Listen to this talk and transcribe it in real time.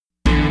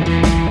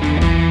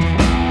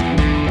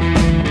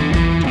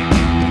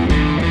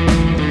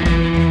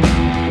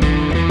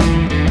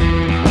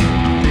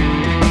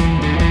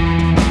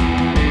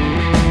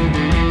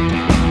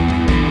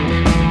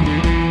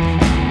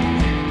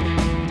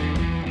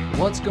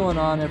What's going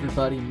on,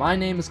 everybody? My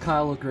name is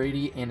Kyle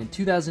O'Grady, and in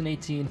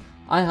 2018,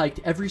 I hiked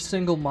every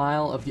single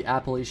mile of the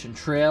Appalachian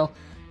Trail,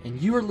 and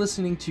you are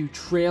listening to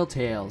Trail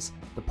Tales,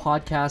 the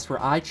podcast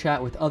where I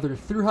chat with other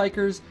thru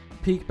hikers,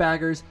 peak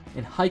baggers,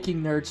 and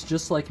hiking nerds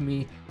just like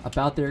me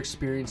about their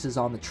experiences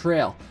on the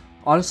trail.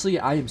 Honestly,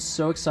 I am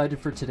so excited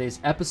for today's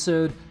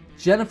episode.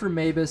 Jennifer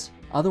Mabus,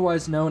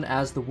 otherwise known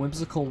as the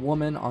Whimsical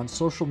Woman on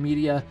social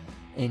media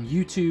and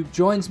YouTube,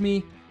 joins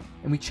me,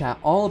 and we chat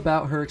all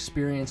about her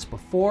experience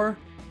before,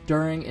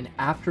 during, and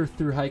after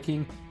thru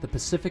hiking the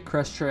Pacific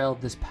Crest Trail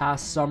this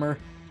past summer.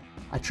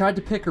 I tried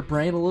to pick her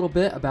brain a little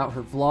bit about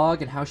her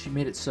vlog and how she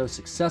made it so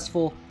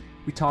successful.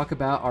 We talk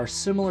about our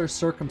similar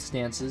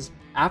circumstances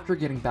after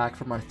getting back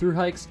from our thru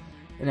hikes,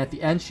 and at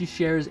the end she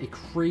shares a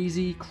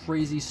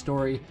crazy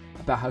story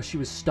about how she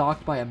was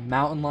stalked by a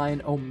mountain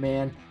lion. Oh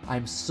man,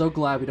 I'm so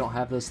glad we don't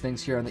have those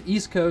things here on the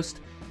East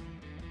Coast.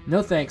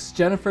 No thanks.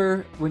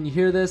 Jennifer, when you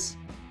hear this,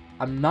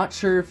 I'm not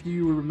sure if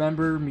you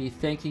remember me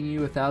thanking you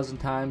 1,000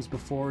 times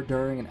before,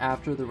 during, and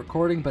after the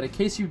recording, but in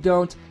case you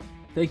don't,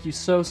 thank you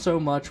so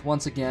much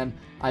once again.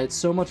 I had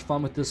so much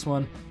fun with this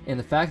one, and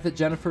the fact that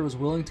Jennifer was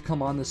willing to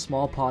come on this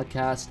small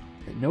podcast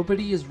that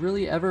nobody has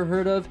really ever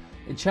heard of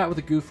and chat with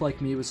a goof like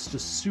me was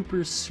just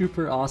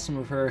super awesome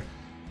of her.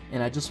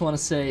 And I just want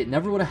to say it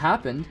never would have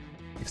happened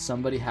if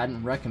somebody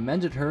hadn't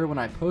recommended her when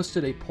I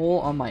posted a poll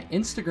on my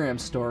Instagram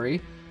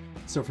story.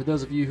 So for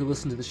those of you who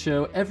listen to the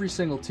show every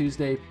single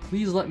Tuesday,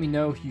 please let me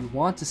know who you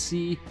want to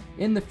see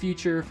in the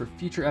future for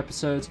future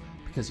episodes,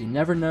 because you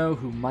never know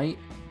who might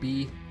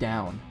be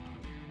down.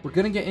 We're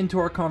going to get into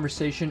our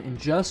conversation in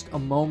just a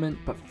moment,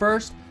 but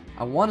first,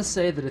 I want to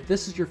say that if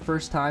this is your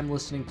first time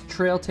listening to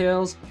Trail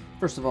Tales,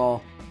 first of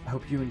all, I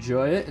hope you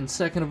enjoy it, and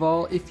second of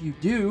all, if you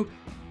do,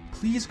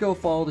 please go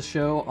follow the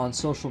show on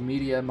social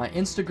media. My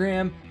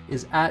Instagram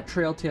is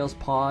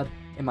 @TrailTalesPod,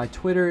 and my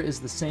Twitter is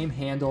the same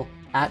handle,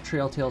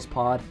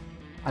 @TrailTalesPod.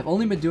 I've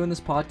only been doing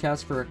this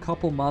podcast for a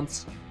couple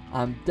months.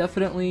 I'm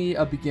definitely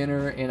a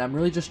beginner, and I'm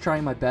really just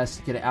trying my best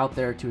to get it out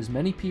there to as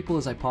many people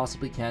as I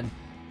possibly can.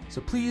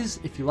 So please,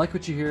 if you like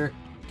what you hear,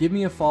 give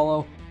me a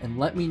follow and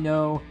let me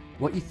know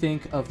what you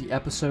think of the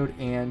episode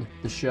and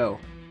the show.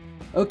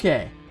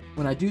 Okay,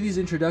 when I do these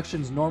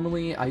introductions,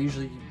 normally I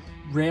usually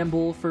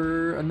ramble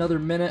for another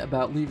minute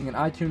about leaving an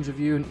iTunes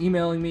review and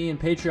emailing me and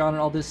Patreon and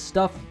all this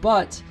stuff,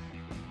 but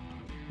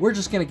we're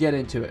just going to get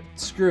into it.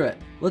 Screw it.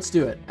 Let's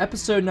do it.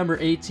 Episode number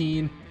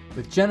 18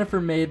 with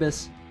Jennifer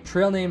Mabus,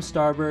 trail name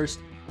Starburst,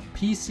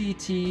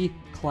 PCT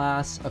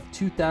class of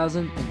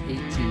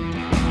 2018.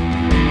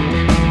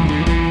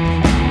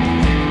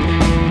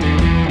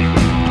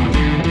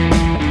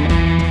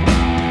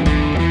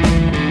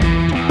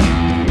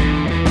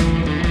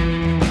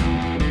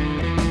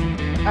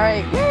 All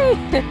right,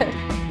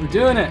 yay! We're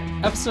doing it.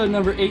 Episode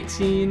number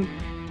 18.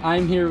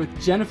 I'm here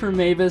with Jennifer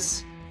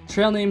Mabus,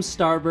 trail name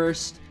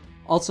Starburst,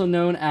 also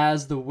known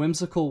as the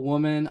Whimsical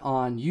Woman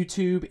on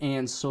YouTube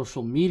and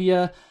social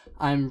media.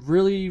 I'm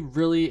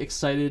really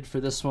excited for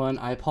this one.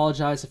 I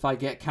apologize if I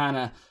get kind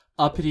of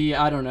uppity.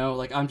 I don't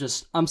know.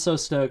 I'm so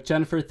stoked.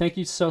 Jennifer, thank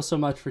you so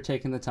much for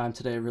taking the time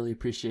today. I really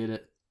appreciate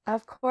it.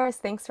 Of course.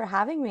 Thanks for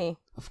having me.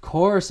 Of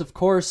course.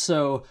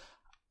 So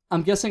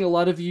I'm guessing a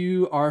lot of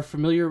you are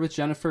familiar with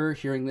Jennifer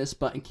hearing this,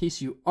 but in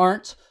case you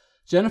aren't,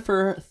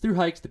 Jennifer thru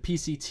hiked the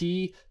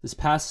PCT this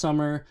past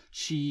summer.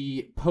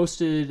 She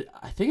posted,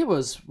 I think it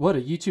was, a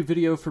YouTube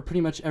video for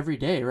pretty much every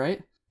day,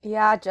 right?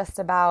 Yeah, just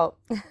about.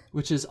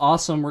 Which is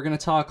awesome. We're going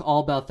to talk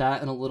all about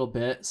that in a little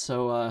bit.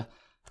 So,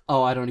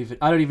 I don't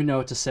even know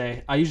what to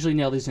say. I usually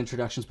nail these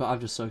introductions, but I'm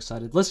just so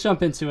excited. Let's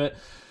jump into it.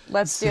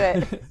 Let's do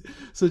it.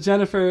 So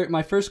Jennifer,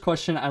 my first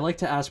question, I like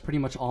to ask pretty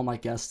much all my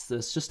guests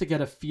this, just to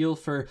get a feel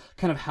for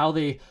kind of how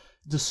they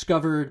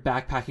discovered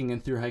backpacking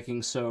and thru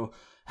hiking. So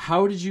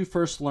how did you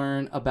first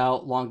learn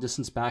about long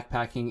distance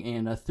backpacking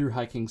and thru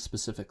hiking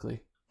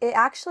specifically? It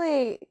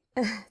actually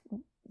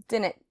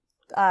didn't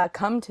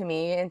come to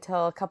me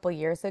until a couple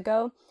years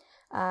ago.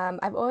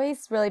 I've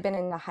always really been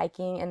into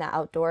hiking and the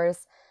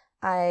outdoors.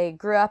 I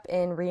grew up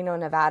in Reno,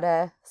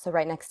 Nevada, so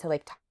right next to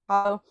Lake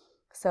Tahoe.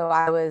 So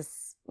I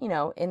was,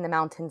 in the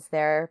mountains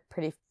there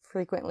pretty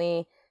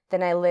frequently.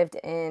 Then I lived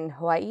in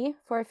Hawaii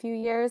for a few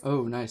years.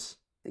 Oh, nice.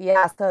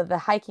 Yeah, so the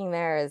hiking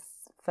there is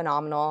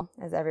phenomenal,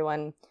 as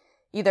everyone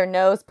either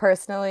knows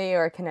personally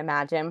or can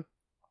imagine.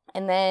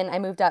 And then I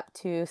moved up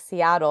to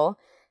Seattle,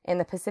 and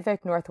the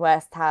Pacific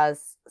Northwest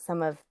has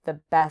some of the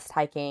best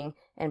hiking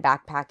and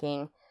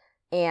backpacking.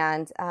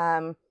 And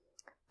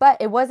but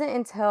it wasn't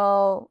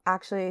until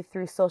actually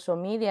through social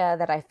media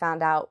that I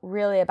found out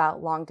really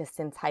about long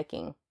distance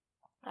hiking.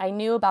 I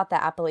knew about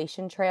the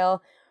Appalachian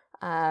Trail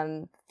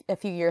a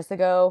few years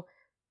ago,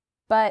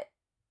 but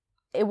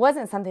it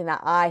wasn't something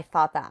that I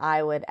thought that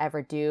I would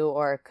ever do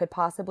or could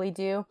possibly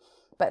do.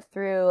 But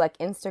through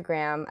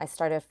Instagram, I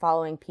started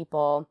following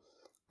people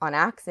on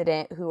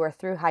accident who were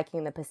through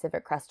hiking the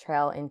Pacific Crest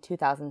Trail in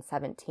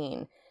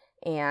 2017.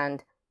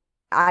 And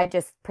I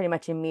just pretty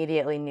much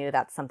immediately knew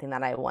that's something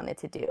that I wanted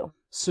to do.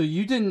 So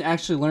you didn't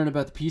actually learn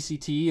about the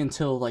PCT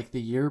until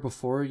the year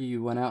before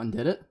you went out and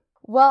did it?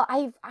 Well,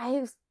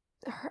 I've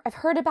I've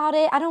heard about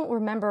it. I don't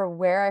remember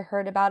where I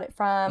heard about it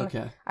from.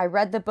 Okay. I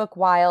read the book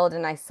Wild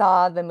and I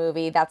saw the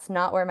movie. That's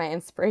not where my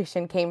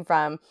inspiration came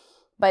from,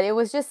 but it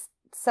was just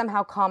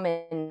somehow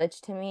common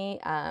knowledge to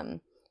me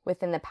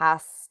within the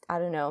past, I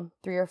don't know,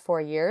 3 or 4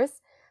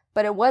 years.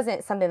 But it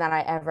wasn't something that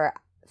I ever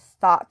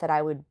thought that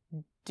I would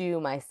do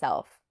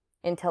myself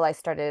until I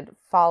started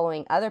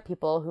following other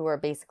people who were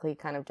basically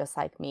kind of just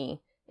like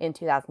me in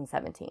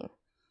 2017.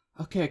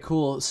 Okay,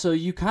 cool. So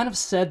you kind of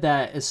said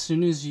that as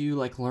soon as you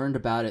like learned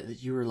about it,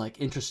 that you were like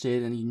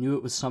interested and you knew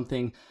it was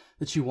something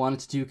that you wanted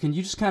to do. Can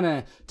you just kind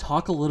of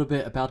talk a little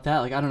bit about that?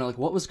 Like, I don't know, like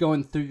what was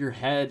going through your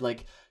head?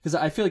 Like, because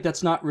I feel like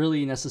that's not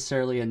really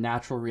necessarily a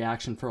natural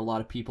reaction for a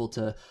lot of people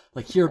to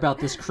like hear about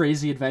this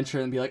crazy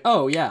adventure and be like,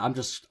 oh yeah,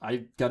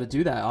 I got to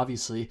do that,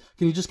 obviously.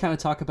 Can you just kind of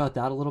talk about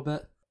that a little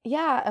bit?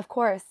 Yeah, of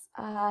course.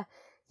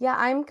 Yeah,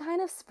 I'm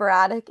kind of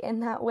sporadic in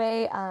that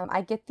way.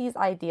 I get these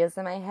ideas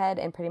in my head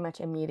and pretty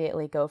much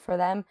immediately go for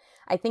them.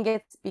 I think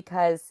it's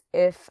because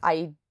if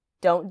I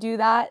don't do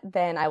that,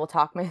 then I will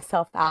talk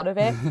myself out of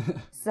it.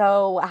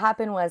 So what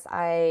happened was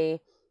I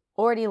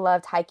already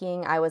loved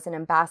hiking. I was an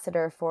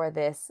ambassador for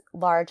this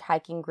large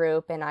hiking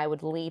group and I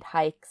would lead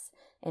hikes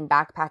and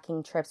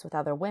backpacking trips with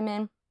other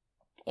women.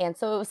 And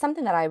so it was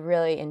something that I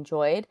really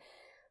enjoyed.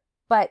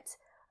 But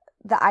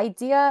the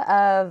idea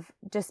of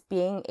just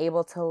being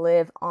able to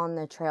live on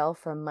the trail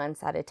for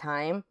months at a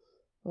time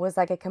was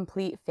like a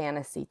complete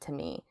fantasy to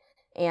me.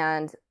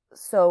 And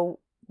so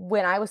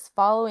when I was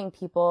following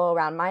people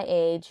around my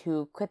age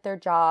who quit their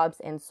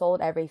jobs and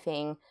sold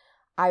everything,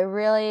 I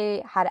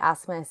really had to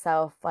ask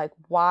myself, like,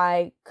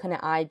 why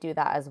couldn't I do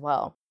that as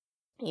well?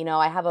 You know,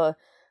 I have a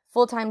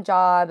full-time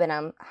job and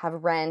I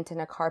have rent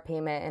and a car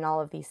payment and all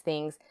of these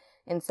things.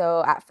 And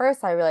so at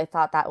first I really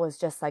thought that was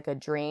just like a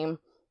dream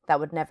that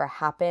would never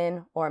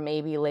happen, or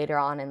maybe later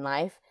on in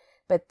life.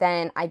 But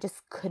then I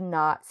just could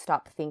not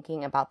stop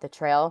thinking about the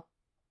trail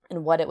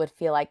and what it would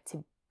feel like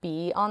to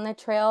be on the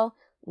trail,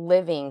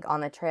 living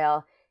on the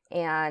trail.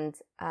 And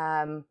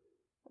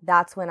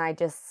that's when I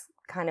just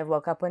kind of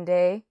woke up one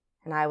day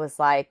and I was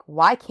like,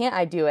 why can't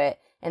I do it?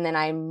 And then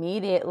I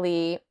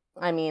immediately,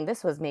 I mean,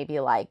 this was maybe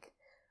like,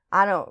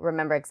 I don't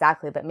remember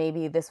exactly, but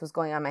maybe this was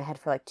going on in my head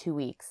for like 2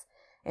 weeks.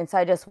 And so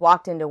I just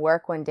walked into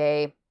work one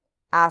day,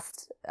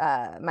 asked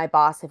my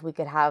boss if we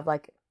could have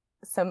like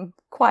some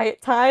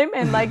quiet time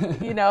and like,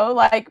 you know,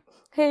 like,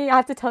 hey, I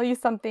have to tell you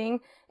something.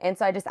 And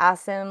so I just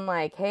asked him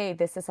like, hey,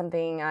 this is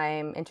something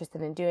I'm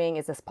interested in doing.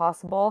 Is this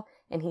possible?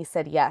 And he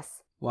said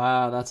yes.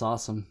 Wow, that's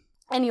awesome.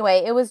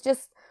 Anyway, it was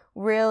just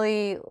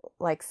really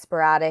like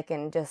sporadic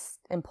and just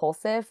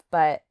impulsive,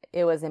 but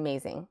it was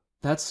amazing.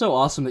 That's so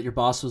awesome that your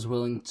boss was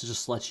willing to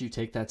just let you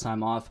take that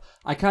time off.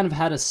 I kind of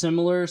had a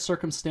similar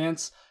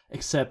circumstance,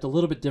 except a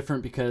little bit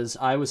different because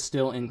I was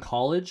still in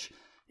college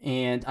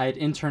and I had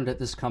interned at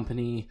this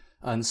company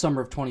in the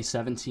summer of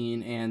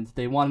 2017, and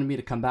they wanted me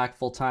to come back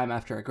full time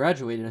after I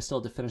graduated. I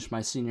still had to finish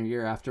my senior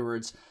year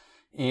afterwards.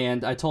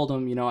 And I told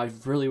them, you know, I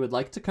really would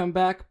like to come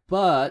back,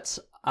 but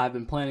I've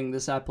been planning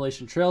this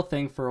Appalachian Trail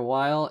thing for a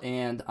while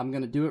and I'm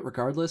going to do it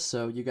regardless.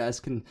 So you guys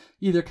can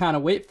either kind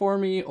of wait for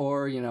me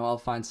or, you know, I'll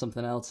find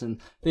something else.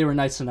 And they were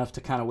nice enough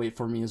to kind of wait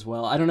for me as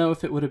well. I don't know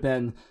if it would have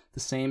been the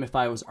same if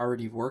I was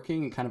already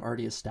working and kind of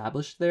already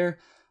established there,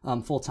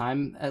 full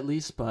time at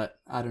least, but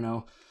I don't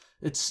know.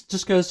 It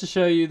just goes to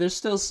show you there's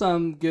still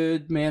some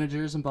good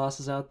managers and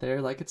bosses out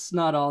there. Like, it's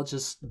not all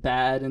just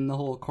bad in the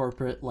whole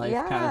corporate life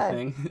kind of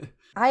thing.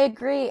 I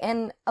agree.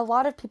 And a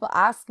lot of people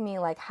ask me,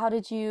 like, how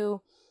did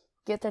you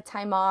get the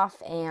time off?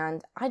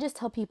 And I just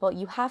tell people,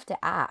 you have to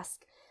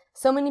ask.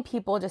 So many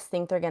people just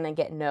think they're going to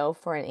get no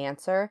for an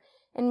answer.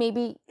 And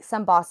maybe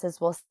some bosses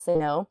will say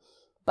no.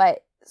 But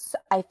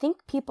I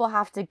think people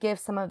have to give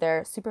some of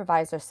their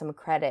supervisors some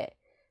credit.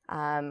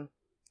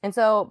 And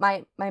so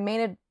my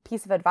main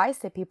piece of advice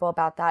to people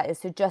about that is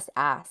to just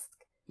ask.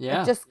 Yeah.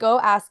 Like, just go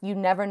ask. You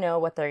never know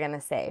what they're going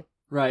to say.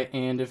 Right.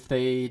 And if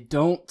they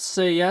don't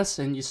say yes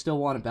and you still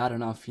want it bad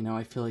enough, you know,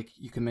 I feel like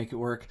you can make it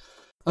work.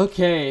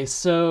 Okay.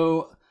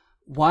 So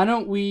why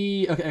don't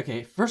we,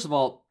 okay. First of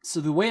all,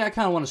 so the way I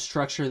kind of want to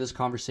structure this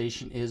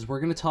conversation is we're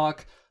going to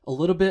talk a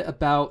little bit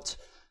about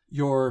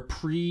your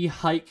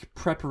pre-hike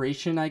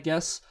preparation, I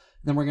guess.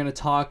 Then we're going to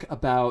talk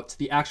about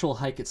the actual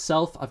hike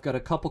itself. I've got a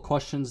couple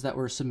questions that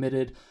were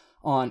submitted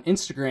on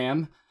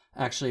Instagram,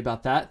 actually,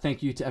 about that.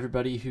 Thank you to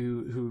everybody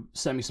who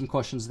sent me some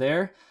questions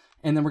there.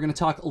 And then we're going to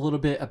talk a little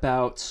bit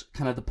about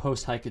kind of the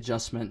post-hike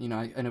adjustment. You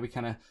know, I know we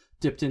kind of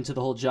dipped into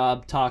the whole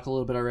job talk a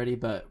little bit already,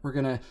 but we're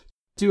going to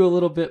do a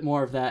little bit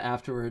more of that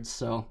afterwards.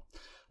 So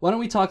why don't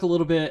we talk a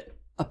little bit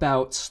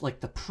about like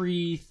the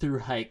pre-through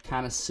hike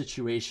kind of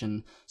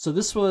situation. So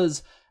this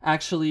was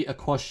actually a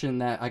question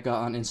that I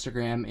got on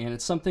Instagram, and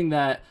it's something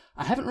that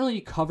I haven't really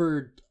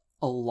covered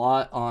a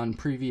lot on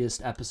previous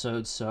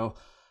episodes. So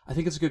I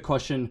think it's a good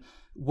question.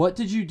 What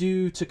did you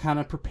do to kind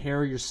of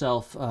prepare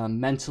yourself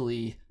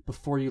mentally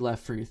before you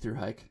left for your through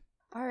hike?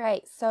 All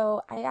right.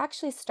 So I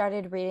actually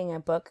started reading a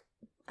book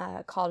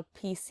called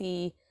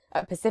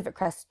Pacific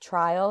Crest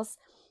Trials.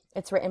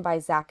 It's written by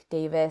Zach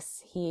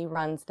Davis. He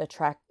runs the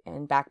Trek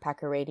and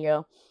Backpacker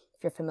Radio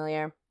if you're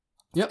familiar.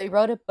 Yep. So he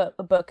wrote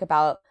a book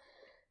about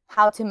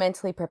how to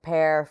mentally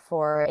prepare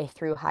for a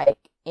through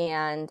hike.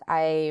 And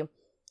I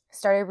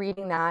started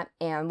reading that.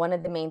 And one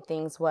of the main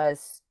things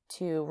was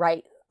to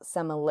write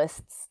some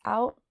lists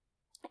out.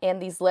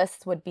 And these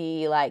lists would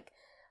be like,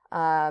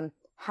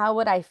 how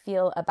would I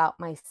feel about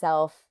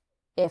myself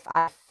if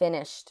I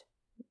finished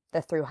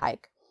the through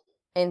hike?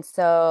 And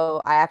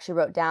so I actually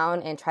wrote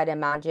down and tried to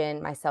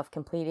imagine myself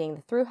completing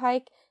the through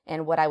hike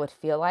and what I would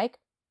feel like.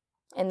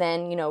 And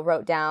then,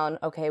 wrote down,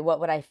 okay,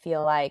 what would I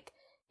feel like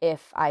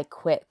if I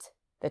quit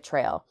the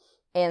trail?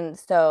 And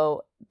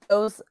so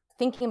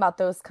thinking about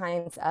those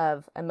kinds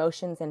of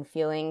emotions and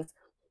feelings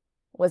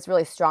was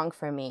really strong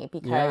for me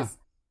because,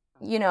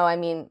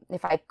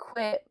 if I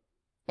quit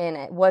and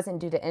it wasn't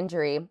due to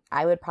injury,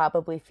 I would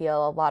probably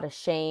feel a lot of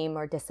shame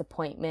or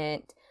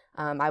disappointment.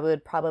 I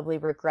would probably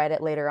regret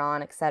it later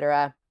on,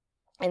 etc.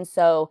 And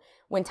so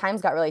when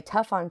times got really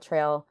tough on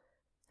trail,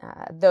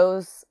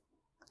 those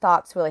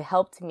thoughts really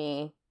helped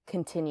me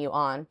continue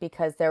on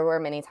because there were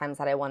many times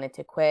that I wanted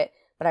to quit,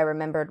 but I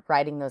remembered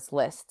writing those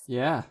lists.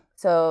 Yeah.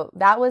 So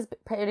that was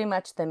pretty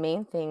much the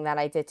main thing that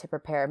I did to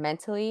prepare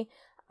mentally.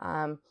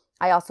 I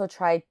also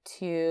tried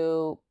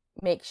to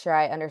make sure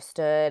I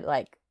understood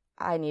like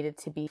I needed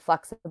to be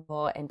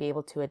flexible and be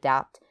able to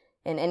adapt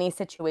in any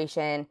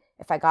situation.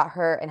 If I got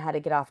hurt and had to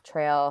get off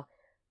trail,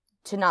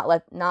 to not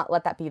let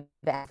that be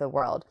the end of the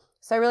world.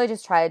 So I really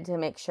just tried to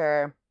make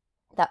sure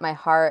that my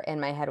heart and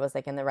my head was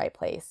like in the right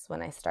place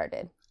when I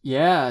started.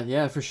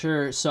 Yeah, for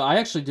sure. So I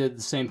actually did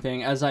the same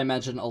thing, as I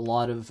imagine a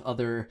lot of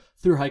other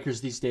through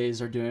hikers these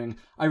days are doing.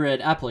 I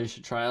read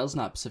Appalachian Trials,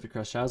 not Pacific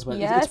Crest Trials, but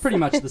yes. It's pretty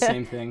much the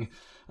same thing.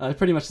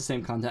 Pretty much the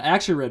same content. I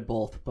actually read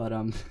both, but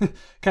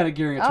kind of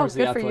gearing it towards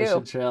the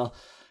Appalachian Trail.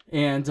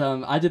 And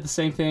I did the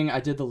same thing. I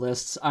did the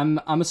lists. I'm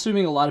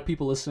assuming a lot of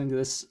people listening to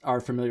this are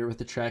familiar with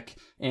the trek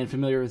and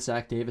familiar with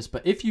Zach Davis.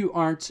 But if you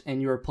aren't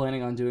and you are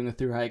planning on doing a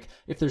through hike,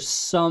 if there's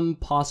some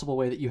possible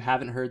way that you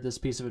haven't heard this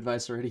piece of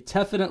advice already,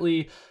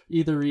 definitely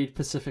either read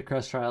Pacific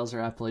Crest Trials or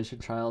Appalachian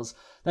Trials.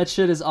 That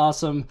shit is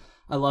awesome.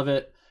 I love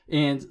it.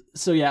 And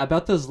so yeah,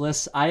 about those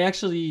lists, I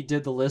actually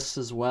did the lists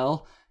as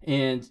well.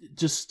 And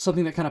just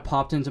something that kind of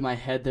popped into my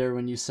head there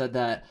when you said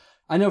that.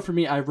 I know for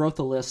me, I wrote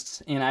the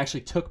lists and I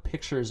actually took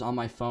pictures on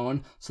my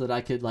phone so that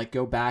I could like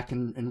go back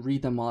and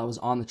read them while I was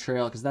on the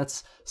trail, because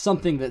that's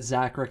something that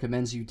Zach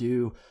recommends you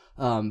do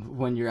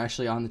when you're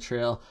actually on the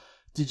trail.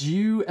 Did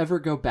you ever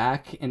go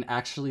back and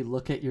actually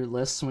look at your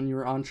lists when you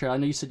were on trail? I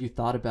know you said you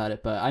thought about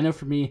it, but I know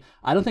for me,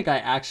 I don't think I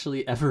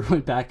actually ever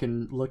went back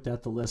and looked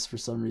at the list for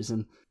some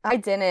reason. I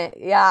didn't.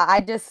 Yeah,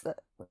 I just,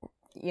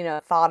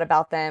 thought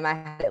about them. I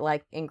had it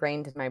like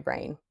ingrained in my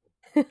brain.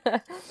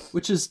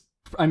 Which is,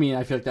 I mean,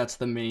 I feel like that's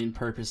the main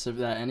purpose of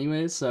that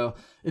anyways, so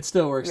it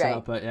still works right.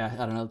 out, but yeah,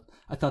 I don't know.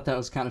 I thought that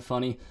was kind of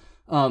funny.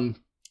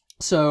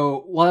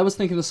 So while I was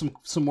thinking of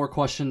some more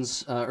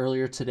questions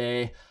earlier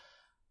today,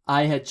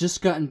 I had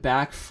just gotten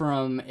back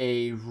from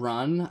a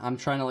run. I'm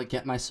trying to like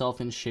get myself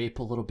in shape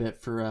a little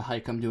bit for a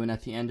hike I'm doing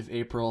at the end of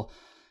April.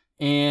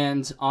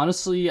 And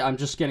honestly, I'm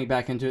just getting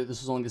back into it.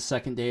 This was only the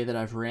second day that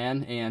I've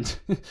ran, and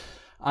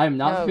I'm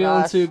not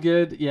feeling too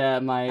good. Yeah,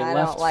 I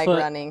don't like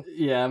running.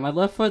 Yeah, my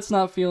left foot's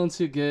not feeling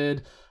too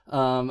good.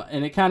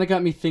 And it kind of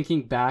got me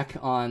thinking back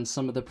on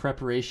some of the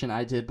preparation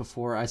I did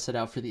before I set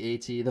out for the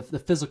AT, the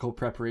physical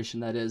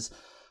preparation that is.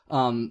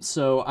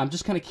 So I'm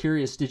just kind of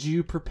curious, did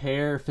you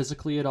prepare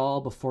physically at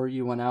all before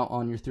you went out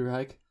on your through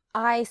hike?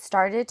 I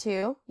started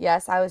to.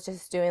 Yes, I was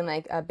just doing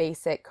like a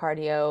basic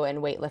cardio and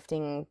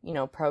weightlifting,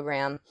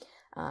 program.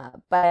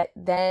 But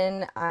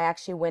then I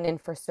actually went in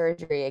for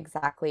surgery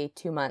exactly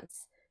 2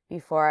 months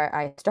before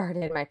I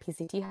started my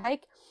PCT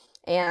hike.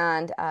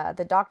 And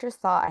the doctors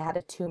thought I had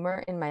a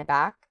tumor in my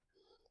back,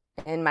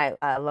 in my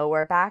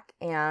lower back.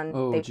 And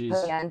they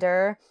put me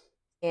under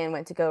and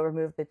went to go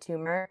remove the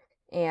tumor.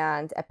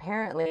 And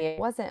apparently it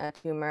wasn't a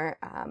tumor.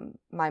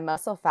 My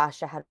muscle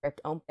fascia had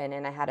ripped open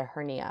and I had a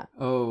hernia.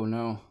 Oh,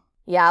 no.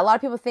 Yeah, a lot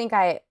of people think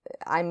I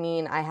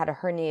had a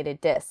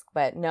herniated disc,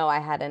 but no, I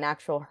had an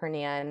actual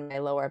hernia in my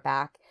lower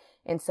back.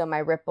 And so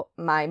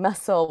my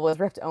muscle was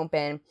ripped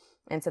open.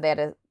 And so they had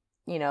to,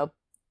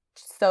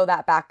 sew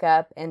that back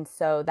up. And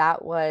so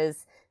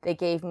they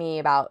gave me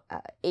about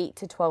 8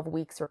 to 12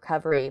 weeks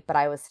recovery, but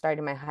I was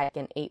starting my hike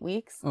in 8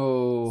 weeks.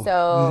 Oh.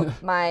 So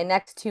my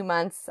next 2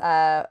 months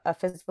of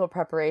physical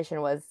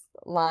preparation was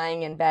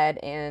lying in bed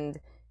and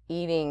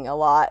eating a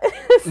lot.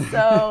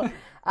 So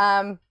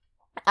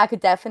I could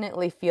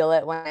definitely feel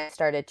it when I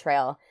started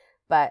trail.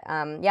 But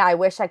I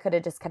wish I could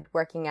have just kept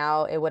working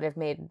out. It would have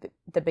made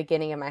the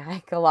beginning of my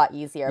hike a lot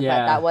easier, but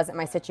that wasn't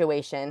my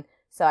situation.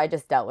 So I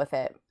just dealt with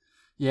it.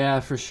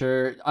 Yeah, for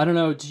sure. I don't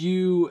know. Do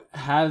you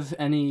have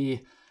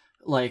any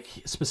like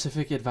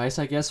specific advice,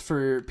 I guess,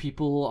 for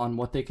people on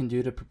what they can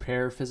do to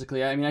prepare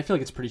physically? I mean, I feel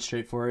like it's pretty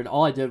straightforward.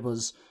 All I did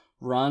was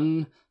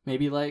run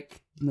maybe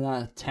like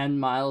 10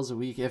 miles a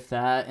week, if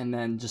that, and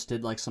then just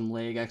did like some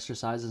leg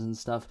exercises and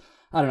stuff.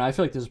 I don't know. I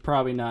feel like there's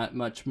probably not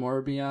much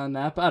more beyond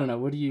that, but I don't know.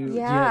 What do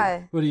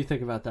you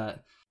think about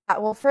that?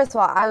 Well, first of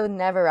all, I would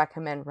never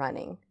recommend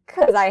running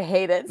because I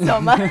hate it so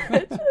much.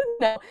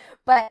 No,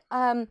 but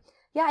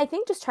yeah, I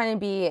think just trying to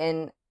be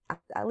in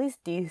at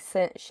least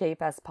decent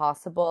shape as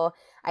possible.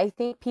 I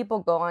think people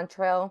go on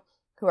trail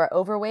who are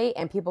overweight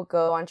and people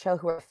go on trail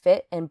who are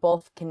fit, and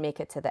both can make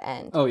it to the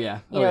end. Oh yeah.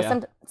 You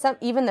know, some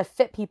even the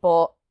fit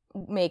people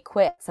may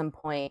quit at some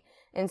point.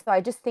 And so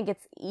I just think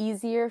it's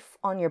easier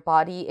on your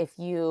body if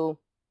you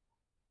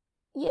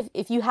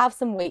have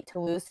some weight to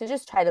lose, to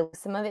just try to lose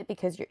some of it,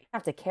 because you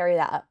have to carry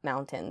that up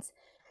mountains,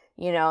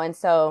 you know. And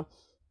so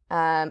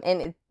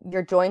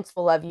your joints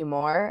will love you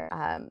more.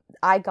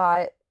 I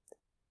got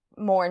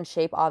more in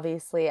shape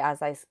obviously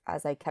as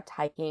I kept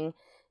hiking,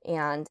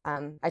 and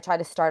I tried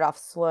to start off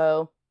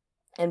slow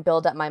and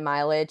build up my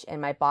mileage, and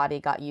my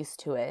body got used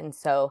to it. And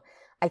so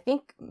I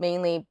think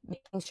mainly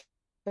making sure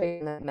you're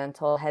in the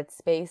mental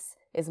headspace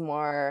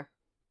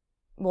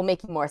will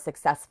make you more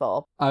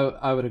successful.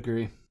 I would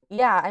agree.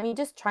 Yeah, I mean,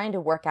 just trying to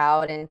work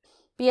out and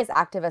be as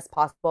active as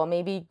possible.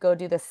 Maybe go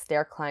do the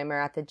stair climber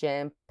at the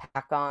gym,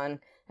 pack on,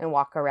 and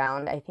walk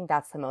around. I think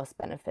that's the most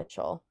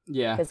beneficial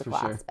physical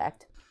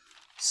aspect.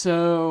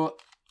 So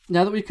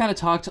now that we've kind of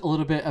talked a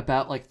little bit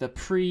about like the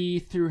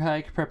through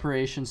hike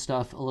preparation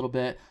stuff a little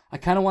bit, I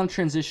kind of want to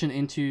transition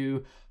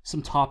into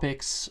some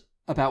topics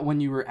about when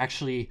you were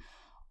actually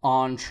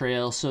on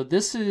trail. So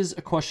this is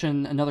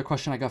another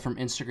question I got from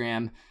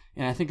Instagram,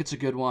 and I think it's a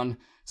good one.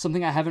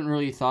 Something I haven't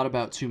really thought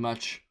about too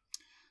much.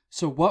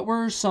 So what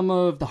were some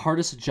of the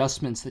hardest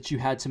adjustments that you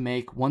had to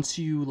make once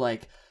you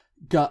like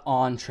got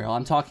on trail?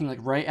 I'm talking like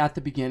right at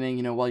the beginning,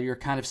 you know, while you're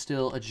kind of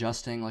still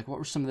adjusting. Like what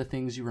were some of the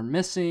things you were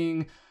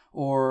missing?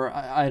 Or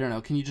I don't know.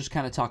 Can you just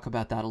kind of talk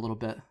about that a little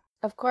bit?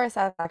 Of course,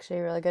 that's actually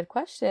a really good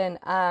question.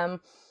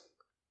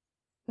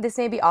 This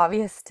may be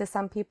obvious to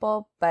some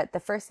people, but the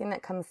first thing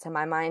that comes to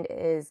my mind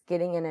is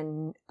getting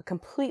in a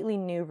completely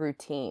new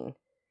routine.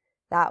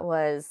 That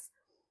was,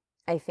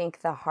 I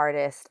think, the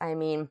hardest. I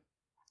mean,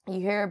 you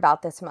hear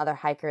about this from other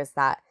hikers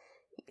that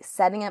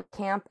setting up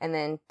camp and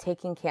then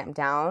taking camp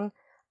down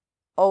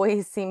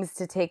always seems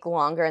to take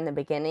longer in the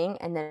beginning.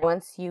 And then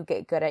once you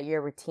get good at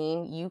your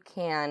routine, you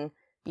can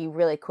be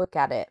really quick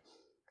at it.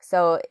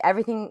 So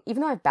everything,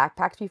 even though I've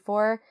backpacked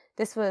before,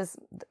 this was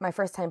my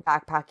first time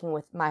backpacking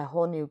with my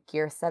whole new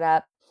gear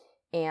setup.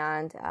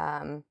 And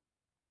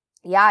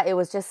it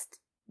was just,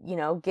 you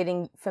know,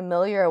 getting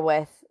familiar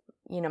with,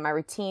 you know, my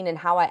routine and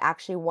how I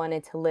actually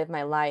wanted to live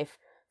my life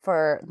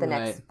for the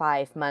next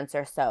 5 months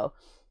or so.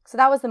 So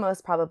that was the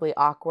most probably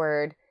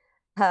awkward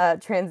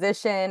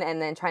transition, and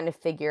then trying to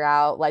figure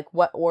out like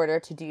what order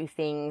to do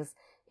things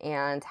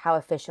and how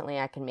efficiently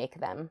I can make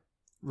them.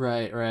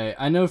 Right.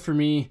 I know for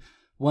me,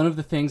 one of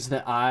the things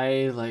that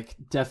I like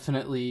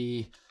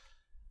definitely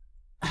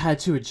had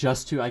to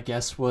adjust to, I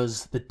guess,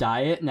 was the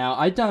diet. Now,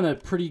 I'd done a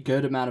pretty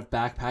good amount of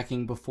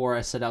backpacking before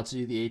I set out to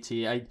do the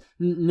AT.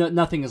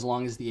 Nothing as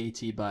long as the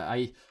AT, but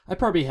I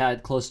probably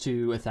had close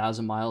to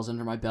 1,000 miles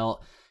under my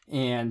belt,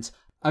 and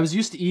I was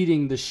used to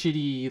eating the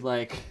shitty,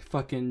 like,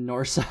 fucking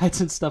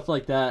Northsides and stuff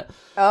like that.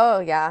 Oh,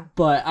 yeah.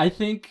 But I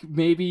think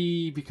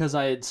maybe because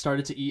I had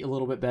started to eat a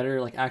little bit better,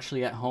 like,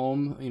 actually at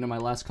home, you know, my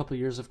last couple of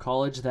years of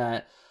college,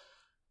 that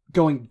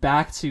going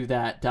back to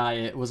that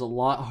diet was a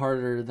lot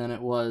harder than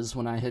it was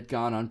when I had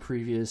gone on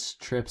previous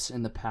trips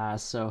in the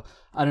past. So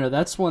I don't know.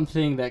 That's one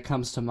thing that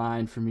comes to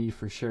mind for me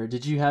for sure.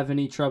 Did you have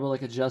any trouble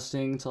like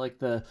adjusting to like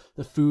the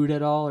food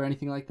at all or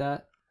anything like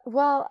that?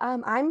 Well,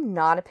 I'm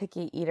not a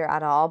picky eater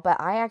at all, but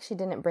I actually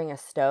didn't bring a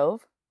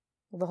stove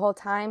the whole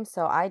time.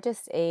 So I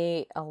just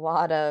ate a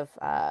lot of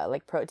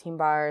like protein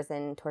bars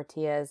and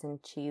tortillas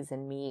and cheese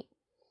and meat.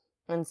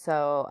 And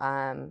so,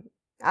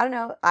 I don't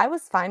know. I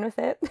was fine with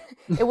it.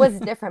 It was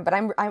different, but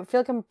I feel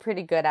like I'm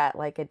pretty good at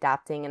like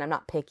adapting, and I'm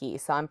not picky,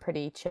 so I'm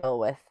pretty chill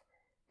with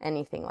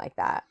anything like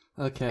that.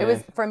 Okay. It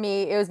was, for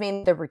me, it was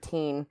mainly the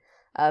routine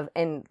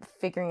and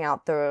figuring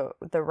out the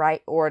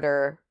right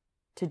order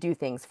to do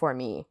things for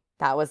me.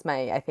 That was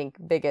my, I think,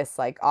 biggest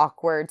like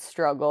awkward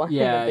struggle in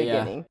the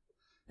beginning.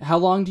 Yeah. How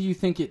long do you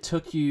think it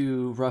took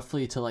you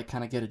roughly to like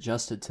kind of get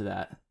adjusted to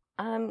that?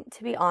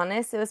 To be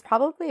honest, it was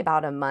probably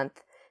about a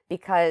month,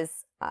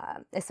 because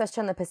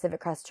especially on the Pacific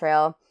Crest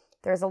Trail,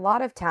 there's a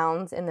lot of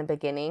towns in the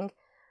beginning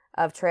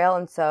of trail.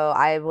 And so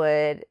I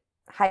would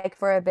hike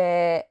for a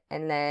bit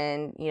and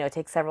then, you know,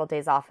 take several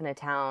days off in a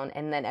town.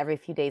 And then every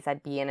few days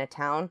I'd be in a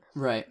town.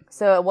 Right.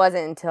 So it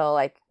wasn't until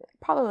like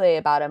probably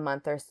about a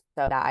month or so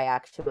that I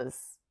actually was,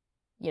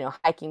 you know,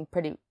 hiking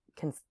pretty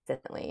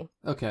consistently.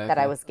 Okay. That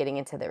I was getting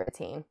into the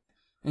routine.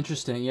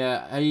 Interesting.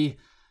 Yeah.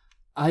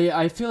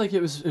 I feel like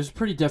it was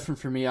pretty different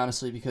for me,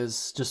 honestly,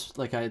 because just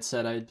like I had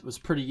said, I was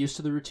pretty used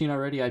to the routine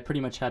already. I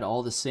pretty much had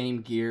all the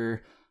same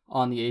gear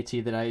on the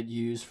AT that I had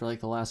used for like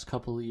the last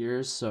couple of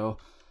years, so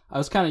I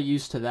was kind of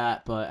used to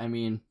that. But I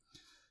mean,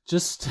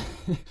 just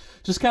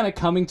kind of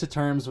coming to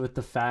terms with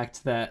the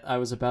fact that I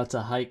was about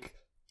to hike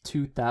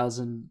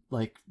 2,000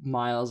 like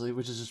miles,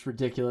 which is just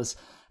ridiculous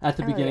at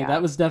the beginning. Yeah.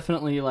 That was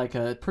definitely like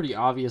a pretty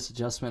obvious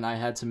adjustment I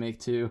had to make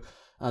too.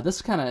 This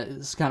is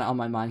kind of on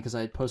my mind because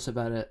I had posted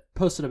about it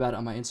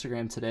on my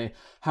Instagram today.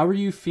 How were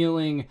you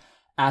feeling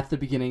at the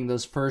beginning,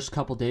 those first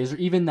couple days, or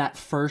even that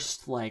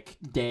first like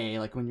day,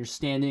 like when you're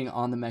standing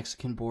on the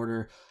Mexican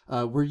border,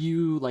 were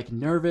you like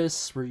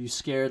nervous? Were you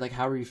scared? Like,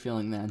 how were you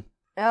feeling then?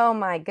 Oh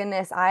my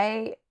goodness.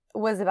 I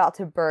was about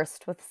to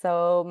burst with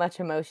so much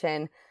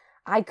emotion.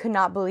 I could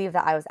not believe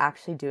that I was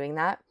actually doing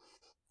that.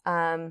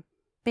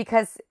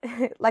 Because,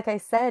 like I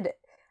said,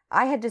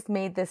 I had just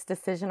made this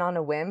decision on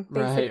a whim,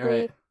 basically.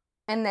 Right.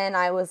 And then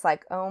I was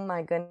like, oh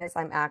my goodness,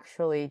 I'm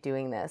actually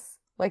doing this.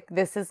 Like,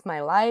 this is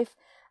my life.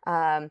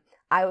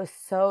 I was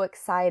so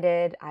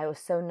excited. I was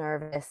so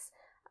nervous.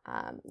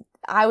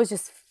 I was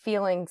just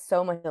feeling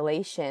so much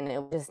elation.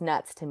 It was just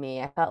nuts to me.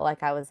 I felt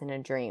like I was in a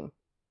dream.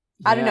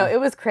 I don't know. Yeah.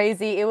 It was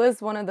crazy. It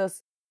was one of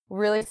those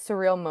really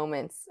surreal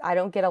moments. I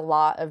don't get a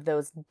lot of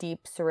those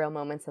deep, surreal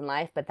moments in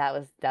life, but that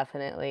was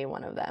definitely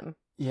one of them.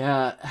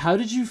 Yeah. How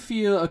did you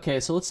feel? Okay,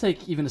 so let's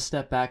take even a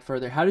step back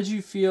further. How did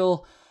you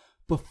feel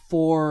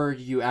before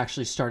you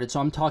actually started? So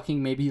I'm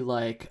talking maybe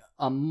like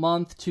a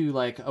month to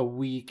like a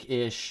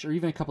week-ish, or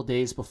even a couple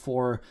days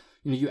before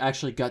you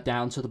actually got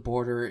down to the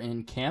border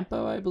in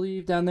Campo, I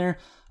believe, down there.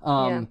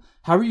 Yeah.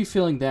 How were you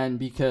feeling then?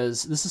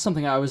 Because this is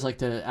something I always like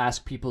to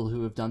ask people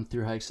who have done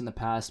through hikes in the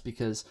past,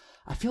 because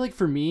I feel like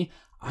for me,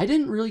 I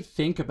didn't really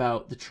think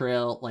about the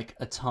trail like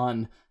a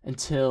ton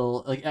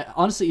until like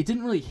honestly, it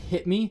didn't really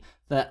hit me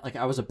that like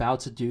I was about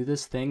to do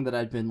this thing that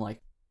I'd been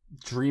like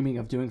dreaming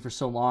of doing for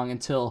so long,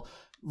 until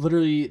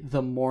literally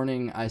the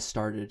morning I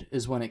started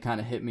is when it kind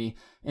of hit me.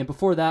 And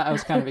before that, I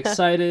was kind of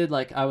excited,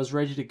 like I was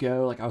ready to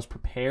go, like I was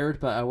prepared,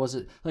 but I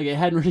wasn't, like it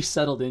hadn't really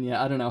settled in yet.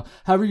 I don't know.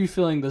 How were you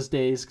feeling those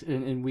days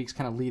and weeks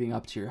kind of leading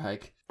up to your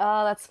hike?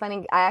 Oh, that's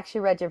funny. I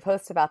actually read your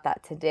post about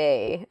that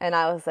today, and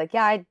I was like,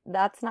 yeah,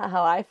 that's not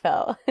how I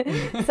felt.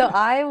 So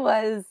I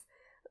was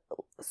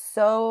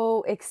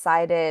so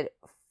excited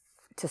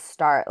to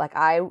start. Like,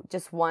 I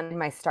just wanted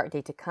my start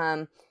date to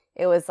come.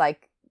 It was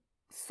like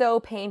so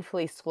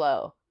painfully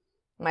slow,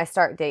 my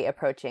start date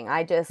approaching.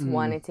 I just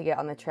wanted to get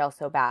on the trail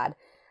so bad.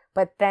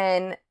 But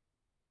then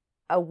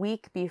a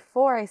week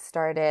before I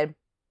started,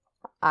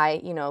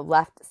 I,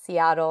 left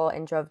Seattle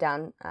and drove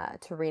down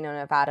to Reno,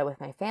 Nevada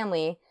with my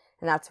family.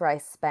 And that's where I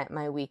spent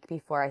my week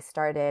before I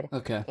started.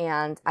 Okay.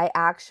 And I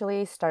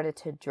actually started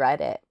to dread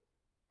it.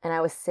 And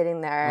I was sitting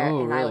there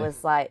Oh, and really? I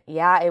was like,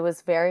 yeah, it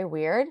was very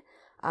weird.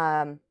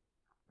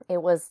 It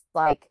was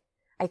like,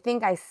 I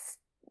think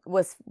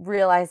was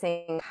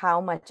realizing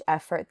how much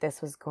effort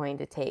this was going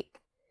to take.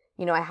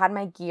 I had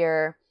my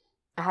gear.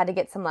 I had to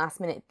get some last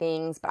minute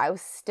things, but I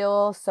was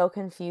still so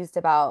confused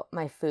about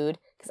my food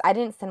because I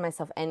didn't send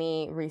myself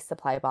any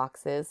resupply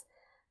boxes.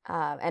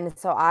 And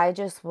so I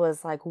just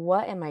was like,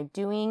 what am I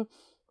doing?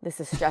 This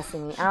is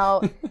stressing me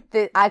out.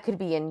 That I could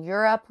be in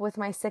Europe with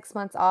my 6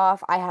 months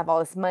off. I have all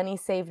this money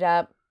saved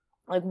up.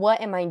 Like,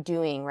 what am I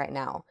doing right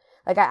now?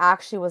 Like, I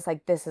actually was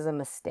like, this is a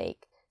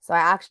mistake. So I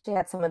actually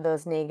had some of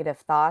those negative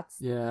thoughts.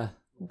 Yeah.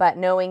 But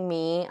knowing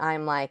me,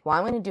 I'm like, well,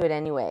 I'm going to do it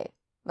anyway.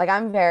 Like,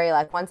 I'm very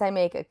like, once I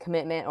make a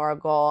commitment or a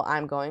goal,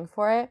 I'm going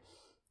for it.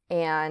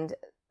 And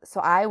so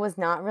I was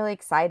not really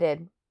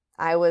excited.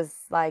 I was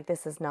like,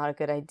 this is not a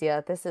good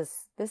idea. This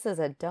is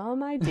a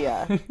dumb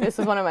idea. This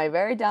was one of my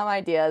very dumb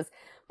ideas.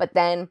 But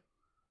then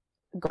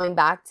going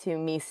back to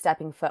me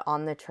stepping foot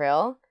on the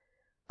trail,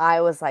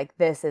 I was like,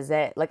 this is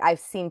it. Like, I've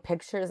seen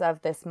pictures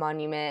of this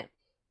monument.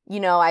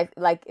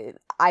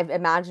 I've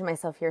imagined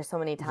myself here so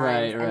many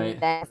times. Right. And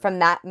then from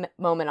that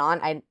moment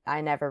on,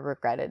 I never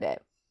regretted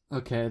it.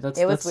 Okay,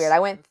 it was weird.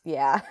 I went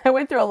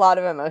through a lot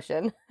of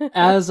emotion.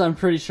 As I'm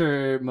pretty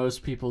sure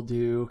most people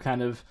do,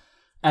 kind of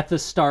at the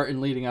start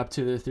and leading up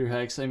to the through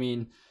hikes. I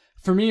mean,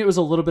 for me, it was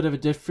a little bit of a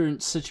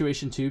different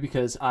situation too,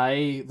 because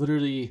I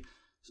literally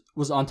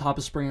was on top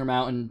of Springer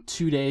Mountain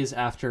 2 days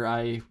after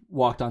I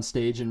walked on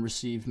stage and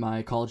received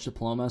my college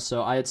diploma.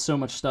 So I had so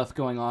much stuff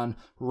going on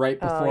right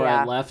before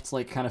I left,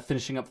 like kind of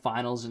finishing up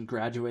finals and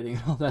graduating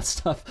and all that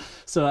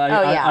stuff. So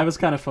I was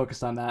kind of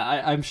focused on that.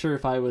 I'm sure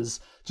if I was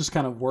just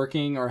kind of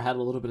working or had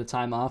a little bit of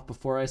time off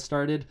before I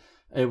started,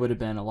 it would have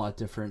been a lot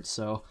different.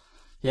 So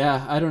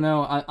yeah, I don't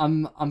know.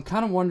 I'm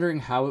kind of wondering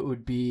how it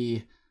would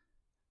be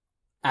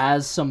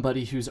as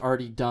somebody who's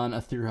already done a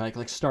through hike,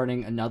 like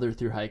starting another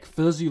through hike.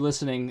 For those of you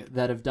listening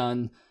that have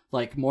done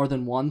like more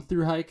than one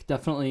through hike,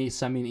 definitely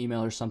send me an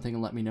email or something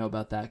and let me know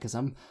about that, because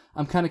I'm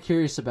kind of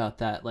curious about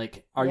that.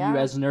 Like, are you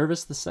as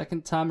nervous the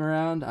second time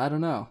around? I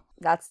don't know.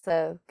 That's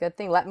a good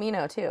thing. Let me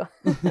know too.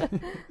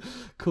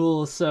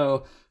 Cool.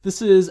 So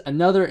this is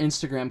another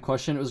Instagram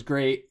question. It was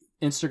great.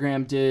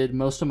 Instagram did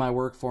most of my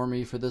work for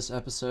me for this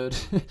episode.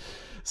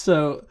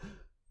 So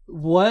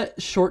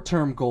what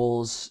short-term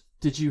goals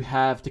did you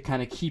have to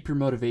kind of keep your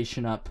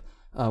motivation up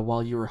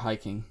while you were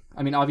hiking?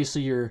 I mean,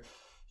 obviously your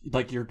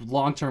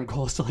long-term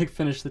goal is to like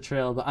finish the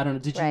trail, but I don't know,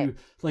 did you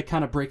like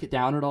kind of break it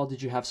down at all?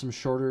 Did you have some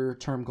shorter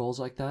term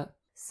goals like that?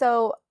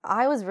 So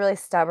I was really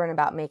stubborn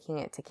about making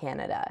it to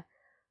Canada,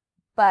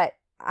 but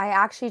I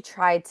actually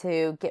tried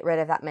to get rid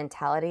of that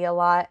mentality a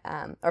lot,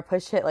 or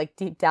push it like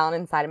deep down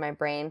inside of my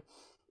brain,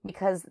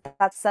 because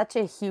that's such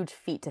a huge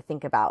feat to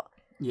think about.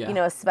 Yeah.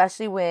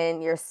 Especially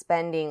when you're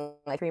spending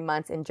like 3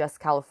 months in just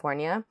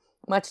California.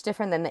 much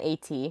different than the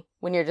AT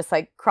when you're just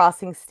like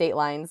crossing state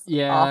lines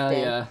often.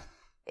 Yeah.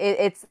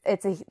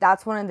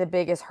 That's one of the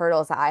biggest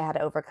hurdles that I had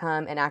to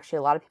overcome, and actually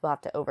a lot of people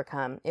have to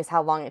overcome, is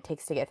how long it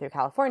takes to get through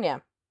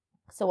California.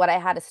 So what I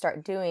had to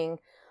start doing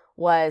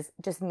was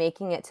just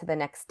making it to the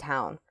next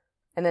town.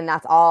 And then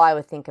that's all I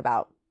would think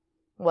about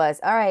was,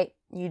 all right,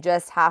 you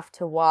just have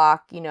to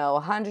walk,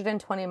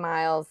 120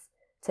 miles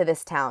to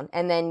this town.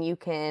 And then you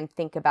can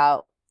think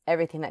about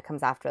everything that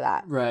comes after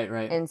that. Right.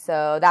 And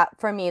so that,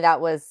 for me,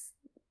 that was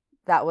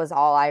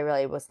all I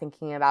really was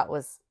thinking about,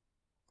 was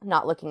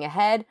not looking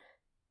ahead,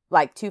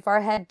 like too far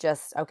ahead,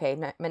 just, okay,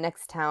 my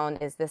next town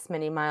is this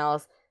many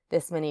miles,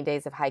 this many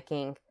days of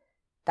hiking.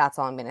 That's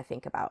all I'm going to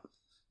think about.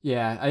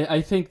 Yeah,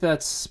 I think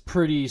that's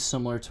pretty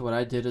similar to what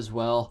I did as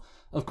well.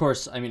 Of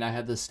course, I mean, I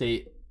had the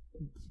state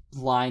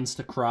lines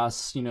to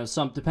cross,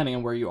 some, depending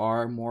on where you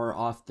are,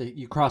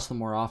 you cross them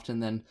more often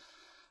than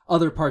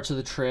other parts of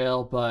the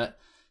trail. But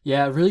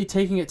yeah, really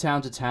taking it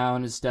town to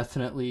town is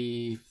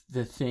definitely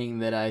the thing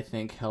that I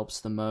think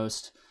helps the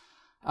most.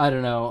 I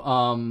don't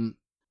know.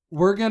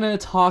 We're going to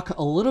talk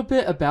a little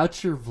bit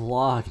about your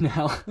vlog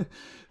now.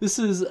 This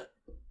is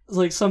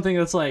like something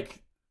that's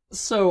like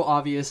so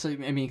obvious. I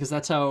mean, because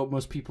that's how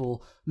most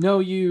people know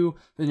you.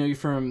 They know you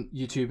from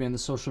YouTube and the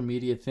social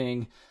media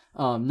thing.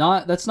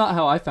 That's not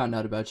how I found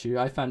out about you.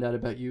 I found out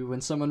about you when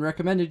someone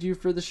recommended you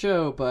for the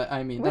show. But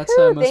I mean, that's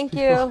how most Thank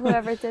people. You,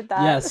 whoever did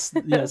that.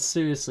 Yes,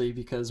 seriously,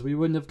 because we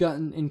wouldn't have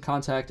gotten in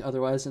contact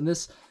otherwise, and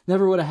this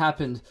never would have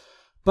happened.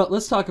 But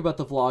let's talk about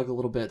the vlog a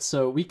little bit.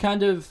 So we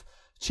kind of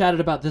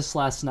chatted about this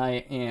last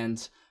night,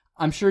 and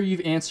I'm sure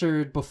you've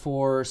answered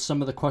before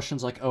some of the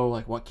questions like, oh,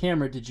 like what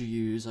camera did you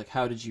use? Like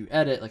how did you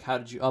edit? Like how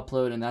did you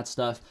upload and that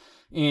stuff?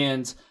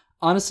 And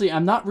honestly,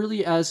 I'm not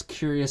really as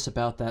curious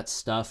about that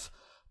stuff.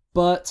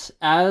 But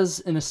as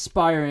an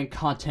aspiring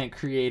content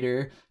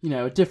creator,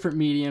 a different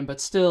medium,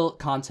 but still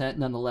content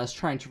nonetheless,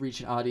 trying to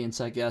reach an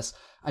audience, I guess,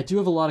 I do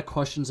have a lot of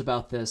questions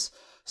about this.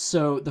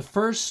 So the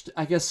first,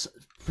 I guess,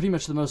 pretty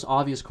much the most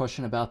obvious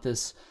question about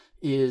this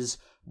is,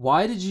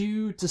 why did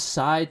you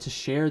decide to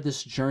share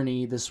this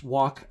journey, this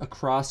walk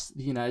across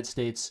the United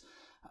States?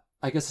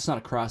 I guess it's not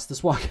across,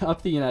 this walk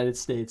up the United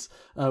States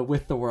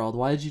with the world.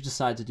 Why did you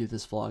decide to do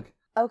this vlog?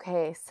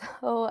 Okay,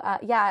 so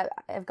yeah,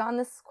 I've gotten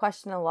this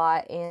question a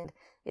lot, and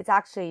it's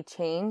actually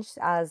changed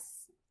as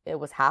it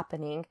was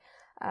happening.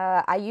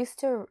 I used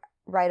to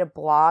write a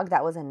blog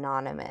that was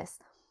anonymous.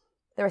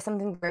 There was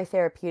something very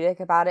therapeutic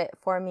about it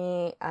for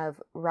me,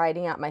 of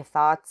writing out my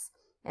thoughts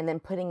and then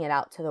putting it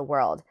out to the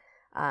world.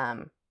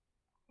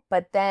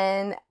 But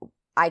then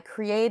I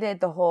created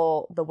the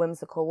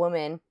Whimsical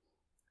Woman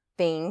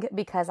thing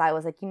because I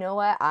was like, you know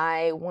what?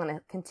 I want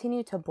to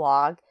continue to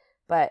blog,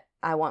 but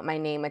I want my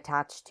name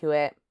attached to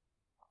it.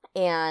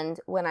 And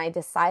when I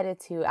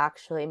decided to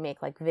actually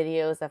make like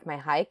videos of my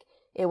hike,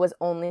 it was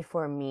only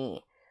for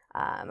me.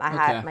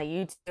 My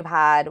YouTube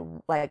had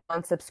like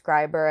one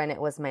subscriber, and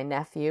it was my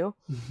nephew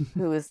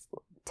who was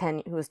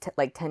 10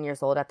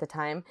 years old at the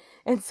time.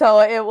 And so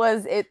it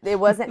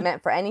wasn't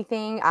meant for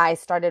anything. I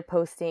started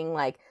posting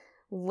like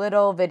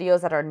little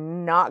videos that are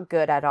not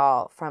good at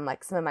all, from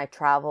like some of my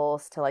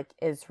travels to like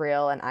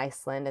Israel and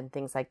Iceland and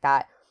things like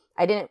that.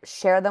 I didn't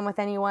share them with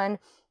anyone.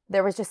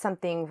 There was just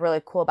something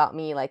really cool about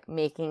me like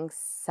making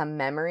some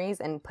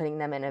memories and putting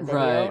them in a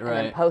video and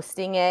then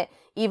posting it,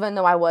 even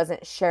though I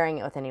wasn't sharing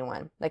it with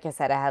anyone. Like I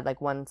said, I had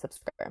like one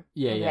subscriber.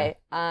 Yeah.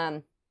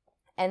 And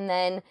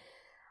then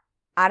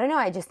I don't know,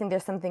 I just think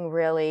there's something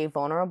really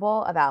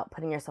vulnerable about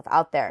putting yourself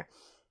out there.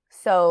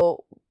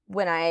 So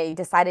when I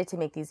decided to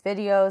make these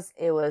videos,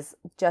 it was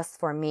just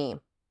for me.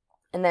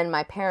 And then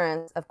my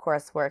parents, of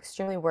course, were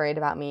extremely worried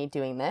about me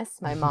doing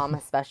this, my mom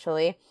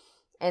especially.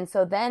 And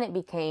so then it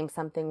became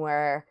something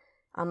where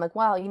I'm like,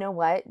 wow, you know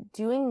what?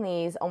 Doing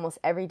these almost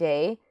every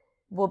day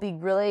will be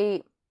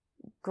really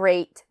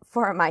great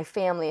for my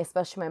family,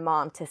 especially my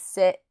mom, to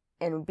sit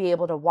and be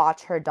able to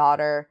watch her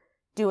daughter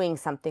doing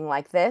something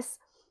like this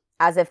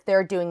as if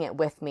they're doing it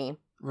with me.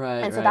 Right.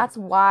 And so that's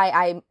why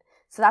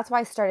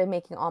I started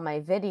making all my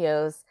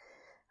videos.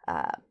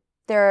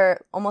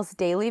 They're almost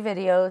daily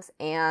videos,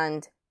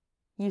 and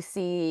you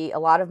see a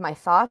lot of my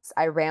thoughts.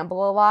 I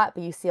ramble a lot,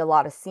 but you see a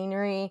lot of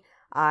scenery.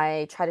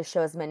 I try to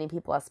show as many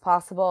people as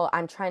possible.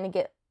 I'm trying to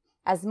get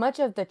as much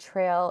of the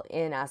trail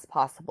in as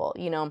possible.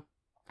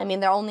 I mean,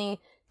 they're only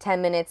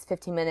 10 minutes,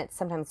 15 minutes,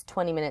 sometimes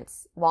 20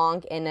 minutes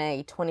long in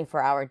a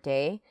 24-hour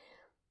day.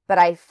 But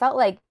I felt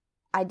like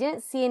I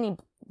didn't see any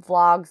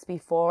vlogs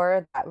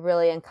before that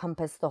really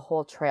encompass the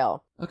whole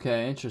trail.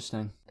 Okay,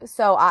 interesting.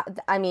 So,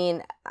 I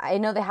mean, I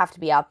know they have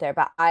to be out there,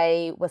 but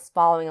I was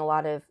following a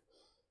lot of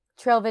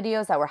trail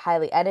videos that were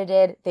highly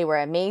edited. They were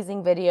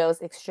amazing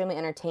videos, extremely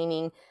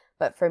entertaining.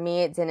 But for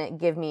me, it didn't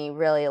give me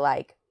really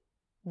like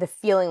the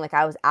feeling like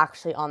I was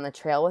actually on the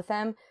trail with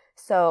them.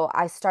 So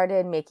I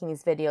started making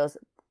these videos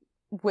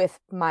with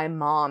my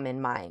mom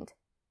in mind.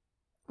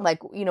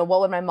 Like,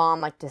 what would my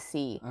mom like to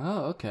see?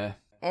 Oh, okay.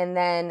 And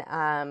then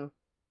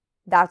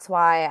that's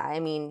why, I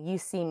mean, you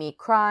see me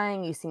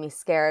crying, you see me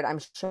scared. I'm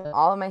showing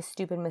all of my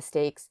stupid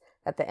mistakes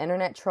that the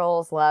internet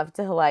trolls love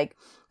to like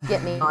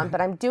get me on,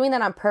 but I'm doing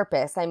that on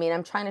purpose. I mean,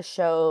 I'm trying to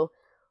show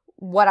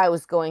what I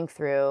was going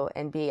through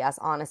and be as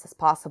honest as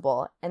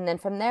possible. And then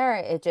from there,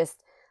 it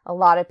just, a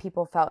lot of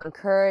people felt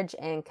encouraged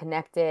and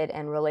connected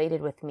and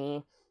related with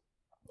me.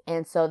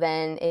 And so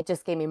then it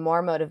just gave me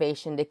more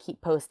motivation to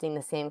keep posting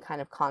the same kind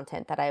of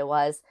content that I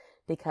was,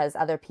 because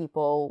other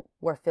people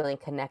were feeling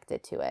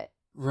connected to it.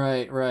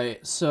 Right.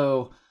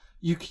 So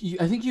you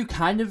I think you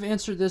kind of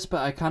answered this,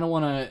 but I kind of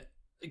want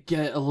to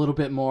get a little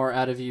bit more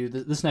out of you.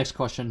 This next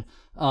question.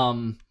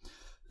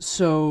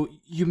 So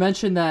you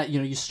mentioned that,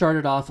 you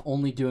started off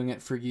only doing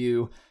it for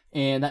you,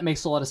 and that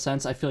makes a lot of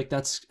sense. I feel like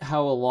that's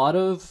how a lot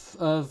of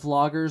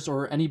vloggers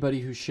or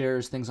anybody who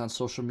shares things on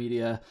social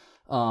media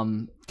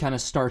kind of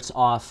starts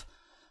off.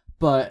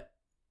 But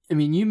I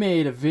mean, you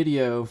made a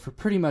video for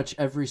pretty much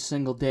every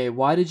single day.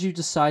 Why did you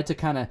decide to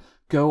kind of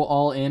go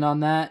all in on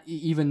that,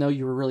 even though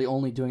you were really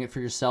only doing it for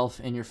yourself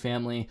and your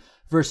family,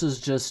 versus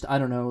just, I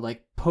don't know,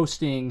 like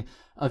posting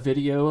a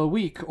video a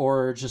week,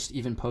 or just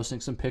even posting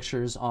some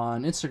pictures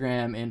on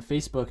Instagram and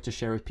Facebook to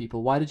share with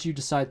people? Why did you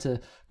decide to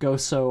go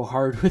so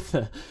hard with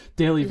the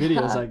daily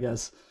videos, I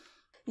guess?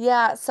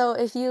 Yeah, so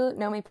if you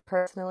know me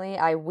personally,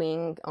 I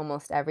wing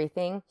almost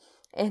everything.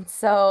 And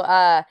so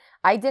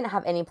I didn't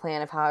have any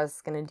plan of how I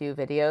was going to do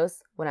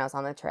videos when I was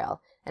on the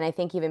trail. And I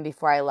think even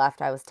before I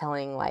left, I was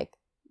telling like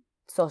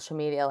social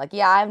media, like,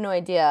 yeah, I have no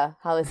idea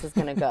how this is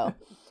going to go.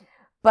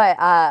 But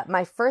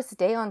my first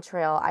day on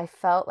trail, I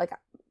felt like,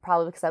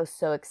 probably because I was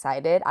so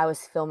excited, I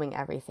was filming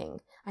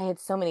everything. I had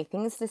so many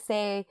things to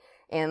say.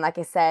 And like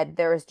I said,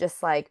 there was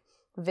just like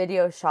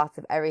video shots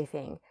of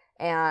everything.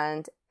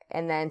 And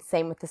then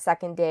same with the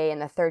second day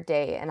and the third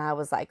day. And I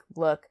was like,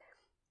 look,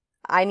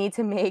 I need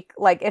to make,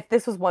 like, if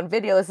this was one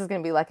video, this is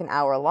going to be like an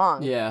hour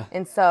long. Yeah.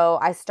 And so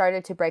I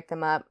started to break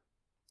them up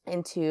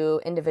into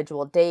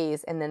individual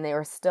days, and then they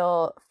were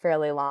still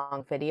fairly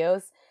long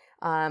videos.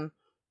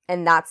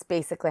 And that's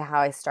basically how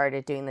I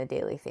started doing the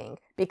daily thing,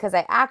 because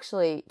I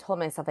actually told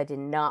myself I did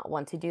not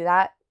want to do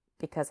that,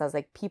 because I was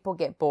like, people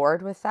get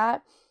bored with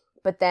that.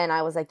 But then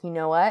I was like, you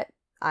know what?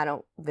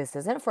 This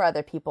isn't for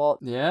other people.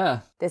 Yeah.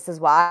 This is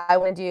what I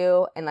want to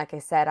do. And like I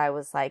said, I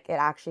was like, it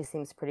actually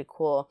seems pretty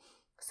cool.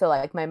 So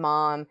like my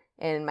mom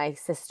and my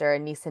sister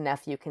and niece and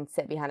nephew can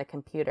sit behind a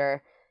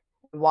computer,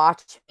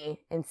 watch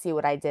me, and see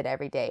what I did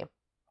every day.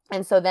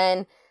 And so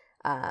then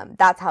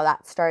that's how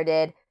that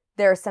started.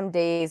 There are some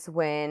days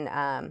when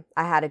I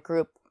had a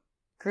group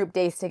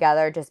days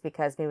together, just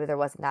because maybe there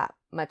wasn't that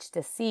much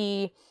to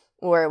see,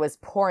 or it was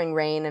pouring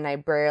rain and I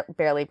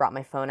barely brought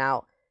my phone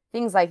out,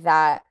 things like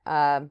that.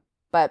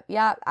 But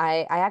yeah,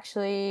 I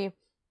actually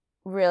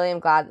really am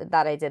glad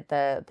that I did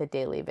the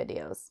daily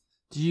videos.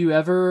 Do you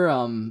ever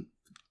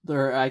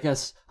or I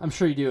guess I'm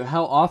sure you do.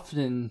 How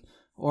often,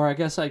 or I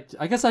guess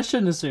I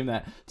shouldn't assume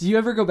that. Do you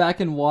ever go back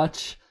and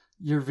watch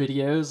your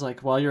videos like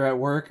while you're at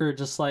work, or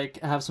just like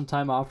have some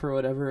time off or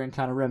whatever and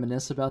kind of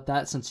reminisce about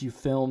that, since you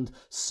filmed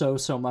so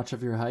much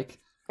of your hike?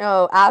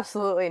 Oh,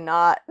 absolutely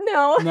not.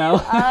 No.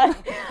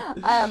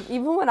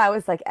 Even when I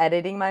was like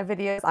editing my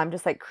videos, I'm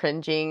just like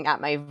cringing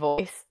at my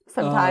voice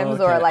sometimes.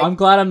 Oh, okay. Or like, I'm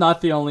glad I'm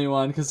not the only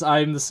one, because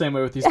I'm the same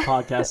way with these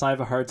podcasts. I have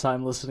a hard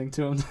time listening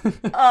to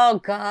them. Oh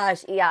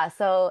gosh, yeah.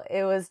 So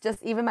it was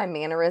just, even my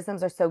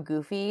mannerisms are so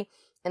goofy,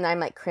 and I'm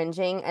like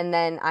cringing, and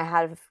then I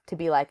have to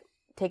be like,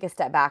 take a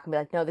step back and be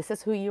like, no, this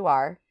is who you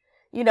are.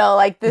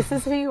 Like, this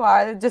is who you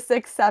are. Just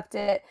accept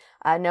it.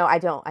 No, I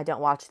don't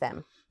watch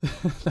them.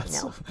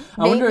 No.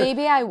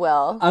 Maybe I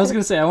will. I was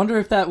going to say, I wonder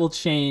if that will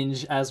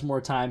change as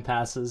more time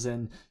passes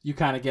and you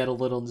kind of get a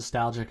little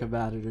nostalgic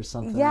about it or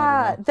something.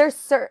 Yeah, there's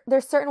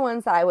certain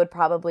ones that I would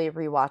probably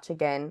rewatch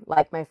again,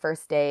 like my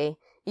first day,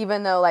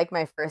 even though like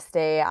my first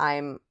day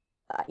I'm,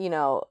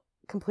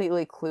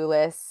 completely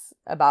clueless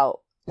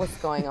about what's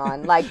going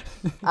on. Like,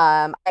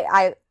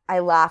 I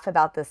laugh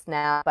about this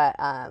now, but,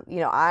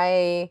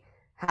 I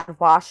had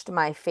washed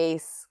my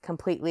face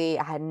completely.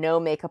 I had no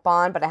makeup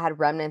on, but I had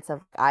remnants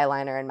of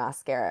eyeliner and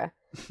mascara.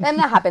 And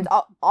that happens.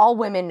 All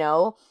women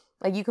know,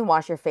 like, you can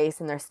wash your face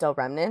and there's still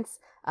remnants.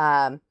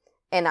 And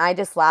I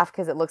just laugh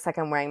because it looks like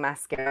I'm wearing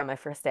mascara on my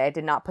first day. I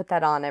did not put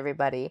that on,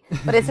 everybody.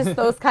 But it's just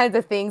those kinds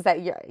of things that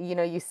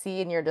you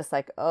see and you're just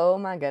like, oh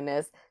my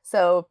goodness.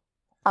 So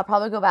I'll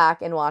probably go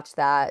back and watch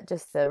that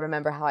just to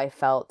remember how I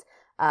felt.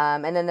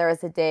 And then there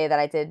was a day that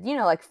I did,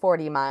 like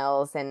 40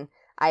 miles, and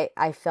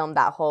I filmed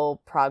that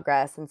whole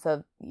progress. And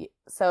so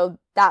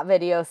that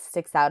video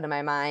sticks out in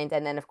my mind.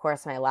 And then, of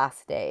course, my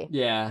last day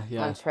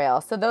on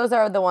trail. So those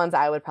are the ones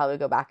I would probably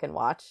go back and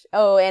watch.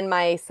 Oh, and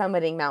my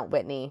summiting Mount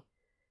Whitney.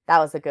 That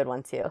was a good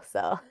one, too.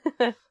 So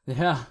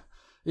Yeah,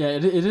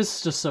 it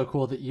is just so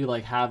cool that you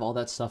like have all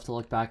that stuff to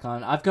look back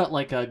on. I've got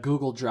like a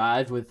Google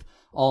Drive with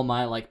all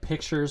my like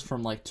pictures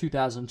from like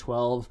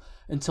 2012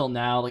 until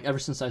now, like ever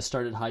since I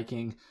started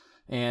hiking.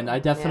 And I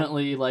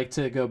definitely like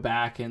to go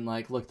back and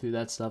like look through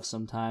that stuff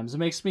sometimes. It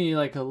makes me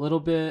like a little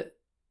bit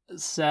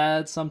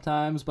sad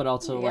sometimes, but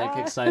also like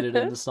excited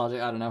and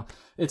nostalgic. I don't know.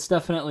 It's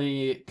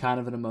definitely kind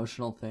of an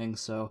emotional thing.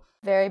 So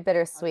very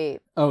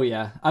bittersweet. Oh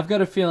yeah. I've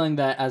got a feeling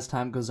that as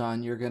time goes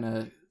on, you're going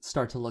to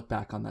start to look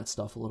back on that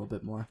stuff a little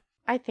bit more.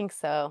 I think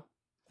so.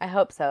 I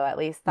hope so, at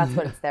least. That's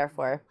what it's there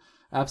for.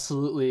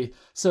 Absolutely.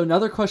 So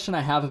another question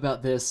I have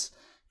about this,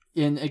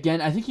 and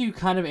again, I think you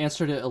kind of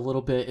answered it a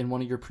little bit in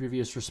one of your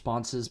previous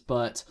responses,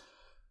 but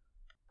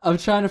I'm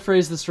trying to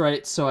phrase this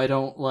right so I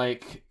don't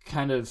like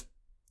kind of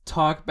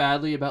talk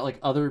badly about like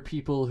other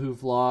people who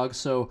vlog.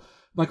 So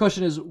my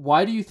question is,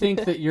 why do you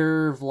think that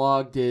your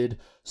vlog did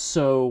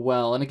so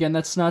well? And again,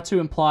 that's not to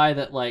imply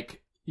that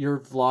like your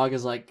vlog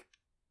is like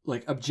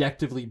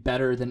objectively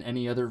better than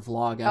any other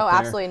vlog out there. Oh,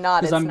 absolutely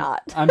not. It's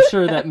not. I'm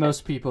sure that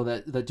most people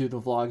that do the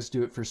vlogs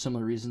do it for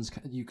similar reasons.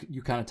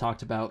 You kind of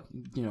talked about,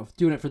 you know,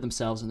 doing it for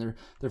themselves and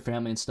their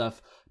family and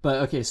stuff.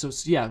 But okay, so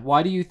yeah,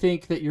 why do you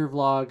think that your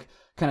vlog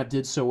kind of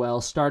did so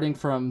well, starting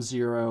from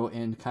zero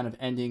and kind of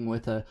ending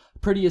with a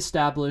pretty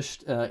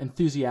established,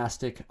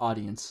 enthusiastic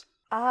audience?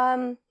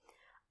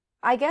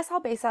 I guess I'll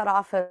base that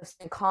off of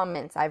some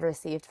comments I've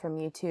received from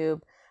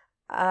YouTube.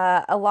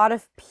 A lot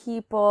of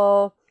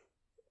people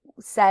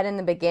said in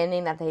the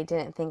beginning that they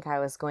didn't think I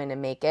was going to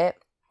make it.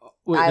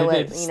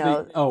 Wait,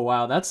 oh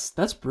wow,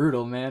 that's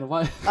brutal, man.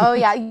 Why? Oh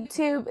yeah,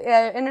 YouTube,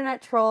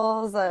 internet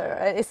trolls,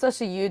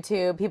 especially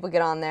YouTube. People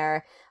get on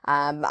there.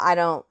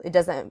 It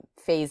doesn't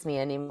faze me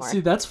anymore.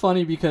 See, that's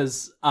funny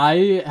because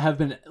I have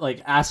been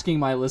like asking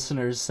my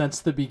listeners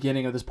since the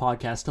beginning of this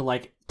podcast to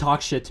like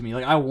talk shit to me.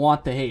 Like I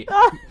want the hate.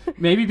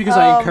 Maybe because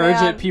I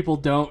encourage it, people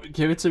don't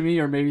give it to me,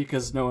 or maybe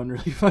because no one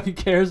really fucking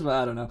cares. But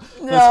I don't know.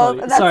 That's funny.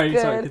 That's sorry,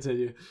 good.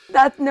 Continue.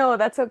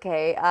 That's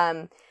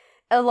okay.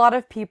 A lot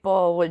of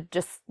people would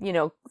just,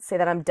 say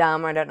that I'm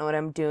dumb or I don't know what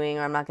I'm doing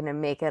or I'm not going to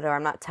make it or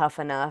I'm not tough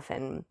enough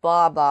and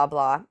blah, blah,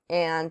 blah.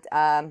 And,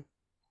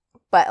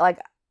 but like,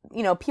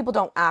 people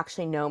don't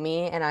actually know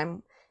me and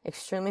I'm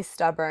extremely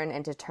stubborn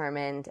and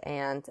determined.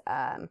 And,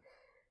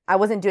 I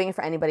wasn't doing it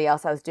for anybody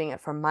else. I was doing it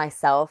for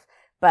myself,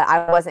 but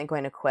I wasn't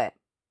going to quit.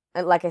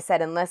 And like I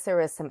said, unless there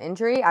was some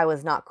injury, I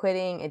was not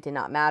quitting. It did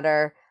not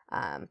matter.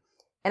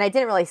 And I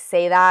didn't really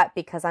say that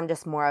because I'm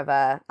just more of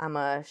I'm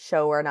a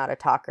shower, not a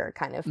talker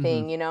kind of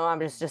thing, I'm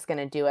just going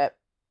to do it.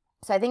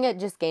 So I think it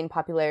just gained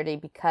popularity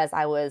because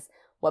I was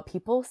what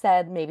people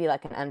said, maybe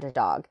like an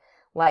underdog.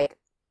 Like,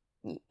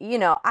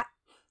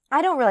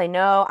 I don't really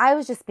know. I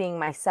was just being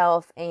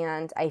myself.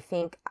 And I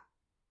think,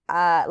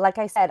 like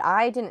I said,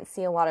 I didn't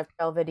see a lot of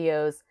trail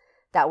videos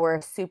that were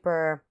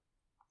super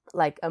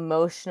like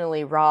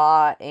emotionally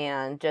raw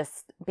and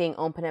just being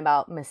open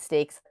about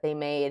mistakes they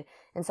made.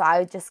 And so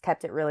I just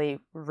kept it really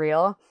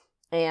real.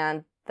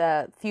 And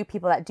the few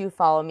people that do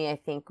follow me, I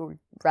think,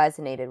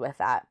 resonated with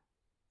that.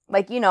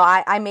 Like,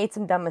 I made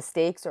some dumb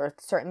mistakes or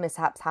certain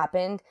mishaps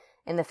happened.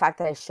 And the fact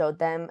that I showed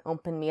them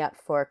opened me up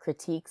for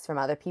critiques from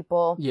other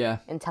people. Yeah.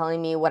 And telling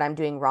me what I'm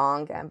doing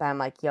wrong. But I'm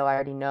like, yo, I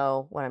already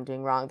know what I'm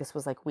doing wrong. This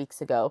was like weeks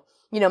ago.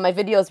 My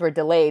videos were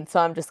delayed. So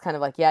I'm just kind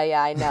of like,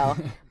 yeah, I know.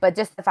 But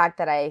just the fact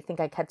that I think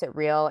I kept it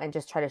real and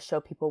just try to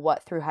show people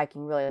what thru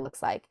hiking really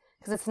looks like.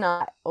 Because it's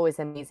not always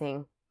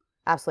amazing.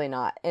 Absolutely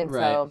not. And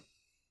so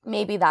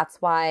maybe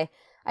that's why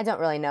I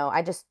don't really know.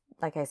 I just,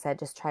 like I said,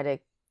 just try to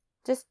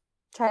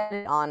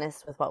be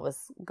honest with what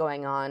was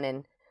going on.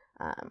 And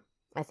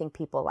I think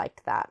people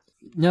liked that.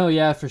 No,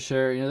 yeah, for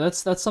sure.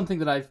 That's something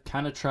that I've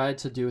kind of tried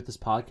to do with this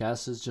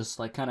podcast is just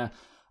like kind of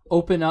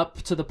open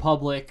up to the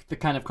public the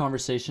kind of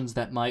conversations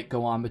that might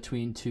go on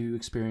between two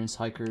experienced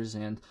hikers.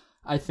 And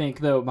I think,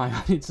 though, my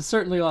audience is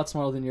certainly a lot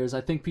smaller than yours, I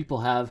think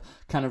people have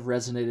kind of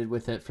resonated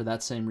with it for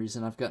that same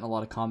reason. I've gotten a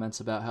lot of comments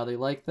about how they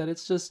like that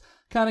it's just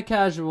kind of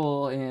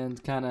casual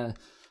and kind of,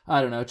 I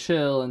don't know,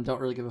 chill and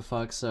don't really give a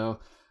fuck. So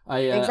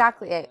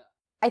Exactly.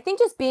 I think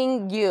just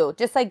being you,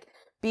 just like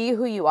be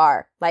who you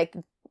are. Like,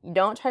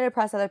 don't try to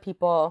impress other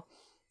people.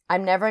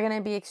 I'm never going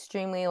to be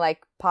extremely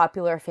like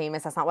popular or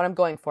famous. That's not what I'm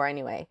going for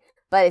anyway.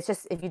 But it's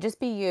just, if you just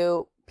be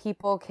you,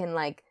 people can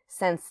like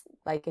sense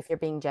like if you're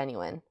being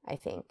genuine, I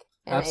think.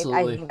 And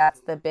absolutely. I think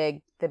that's the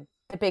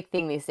big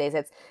thing these days.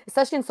 It's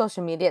especially in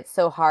social media. It's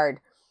so hard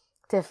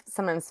to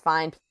sometimes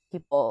find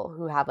people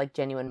who have like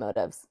genuine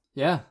motives.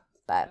 Yeah.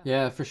 But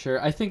yeah, for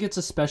sure. I think it's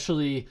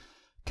especially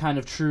kind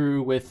of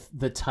true with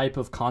the type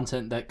of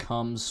content that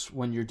comes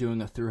when you're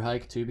doing a thru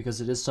hike too,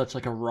 because it is such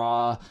like a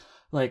raw,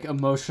 like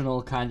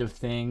emotional kind of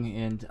thing.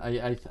 And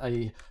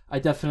I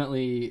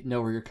definitely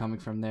know where you're coming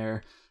from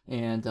there.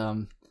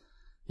 And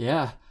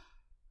yeah.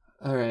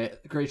 All right,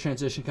 great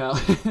transition, Kyle.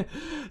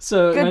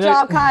 So good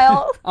job,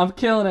 Kyle. I'm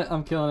killing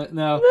it.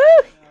 No,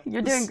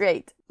 you're doing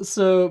great.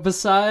 So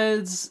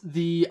besides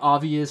the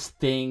obvious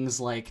things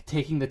like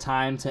taking the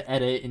time to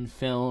edit and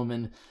film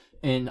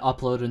and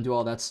upload and do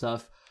all that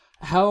stuff,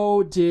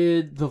 how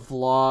did the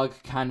vlog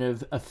kind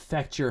of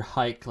affect your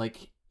hike,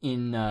 like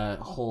in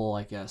whole,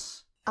 I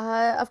guess?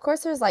 Of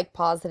course, there's like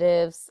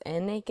positives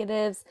and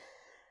negatives.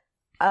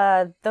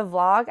 The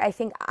vlog, I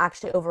think,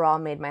 actually overall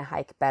made my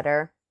hike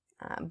better.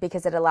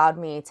 Because it allowed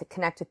me to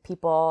connect with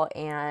people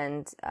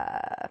and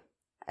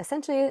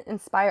essentially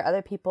inspire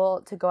other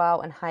people to go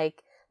out and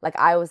hike like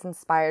I was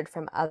inspired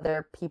from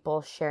other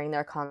people sharing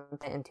their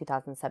content in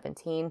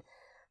 2017.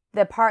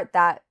 The part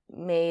that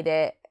made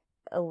it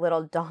a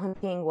little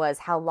daunting was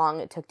how long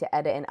it took to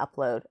edit and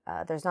upload.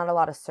 There's not a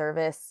lot of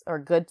service or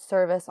good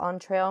service on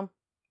trail.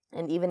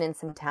 And even in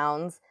some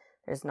towns,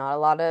 there's not a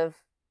lot of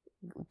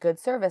good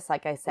service,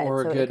 like I said.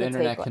 Or so a good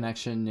internet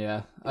connection,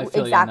 yeah. I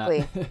feel exactly.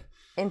 you on that.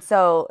 And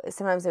so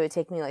sometimes it would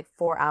take me like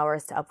 4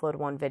 hours to upload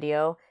one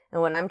video.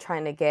 And when I'm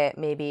trying to get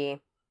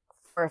maybe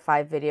 4 or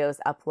 5 videos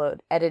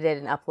edited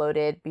and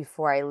uploaded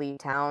before I leave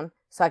town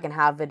so I can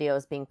have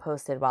videos being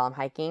posted while I'm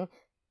hiking,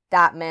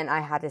 that meant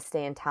I had to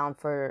stay in town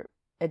for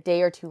a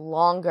day or two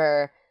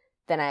longer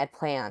than I had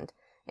planned.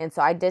 And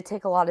so I did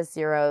take a lot of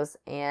zeros,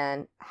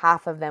 and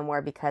half of them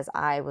were because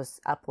I was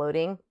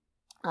uploading.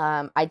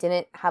 I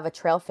didn't have a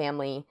trail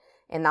family,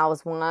 and that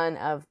was one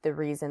of the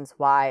reasons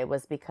why,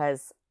 was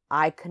because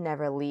I could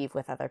never leave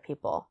with other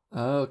people.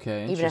 Oh,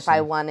 okay. Even if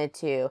I wanted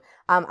to.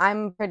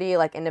 I'm pretty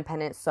like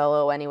independent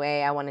solo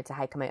anyway. I wanted to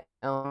hike on my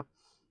own.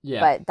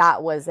 Yeah. But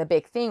that was a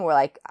big thing where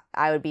like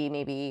I would be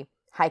maybe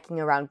hiking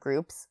around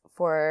groups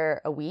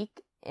for a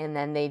week, and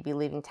then they'd be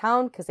leaving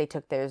town because they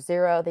took their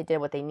zero. They did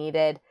what they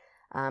needed.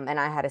 And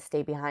I had to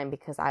stay behind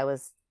because I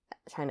was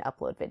trying to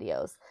upload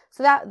videos.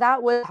 So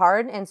that was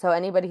hard. And so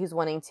anybody who's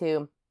wanting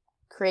to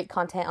create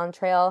content on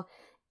trail,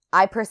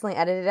 I personally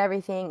edited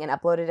everything and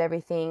uploaded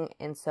everything.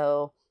 And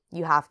so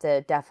you have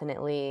to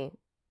definitely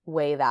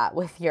weigh that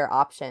with your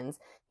options.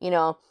 You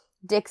know,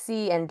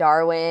 Dixie and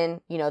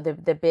Darwin, you know,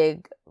 the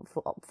big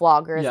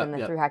vloggers in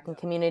the thru hiking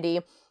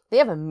community, they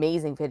have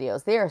amazing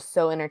videos. They are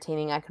so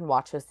entertaining. I can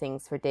watch those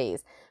things for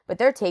days. But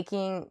they're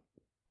taking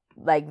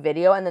like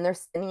video and then they're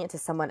sending it to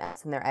someone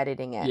else and they're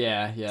editing it.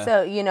 Yeah, yeah.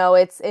 So, you know,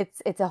 it's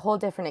a whole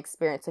different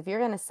experience. If you're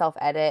going to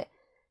self-edit,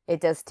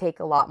 it does take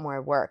a lot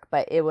more work,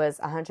 but it was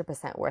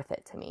 100% worth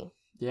it to me.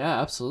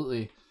 Yeah,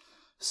 absolutely.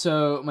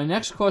 So my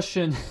next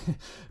question,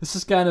 this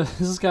is kind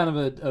of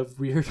a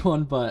weird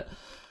one, but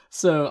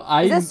so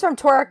Is this from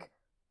Twerk?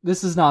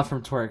 This is not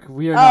from Twerk.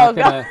 We are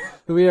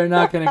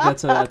not gonna get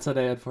to that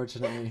today,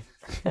 unfortunately.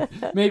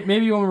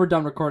 Maybe when we're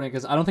done recording,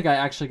 because I don't think I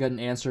actually got an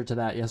answer to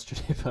that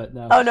yesterday. But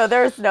no. Oh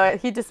no,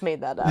 he just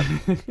made that up.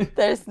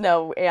 There's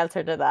no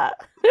answer to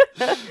that.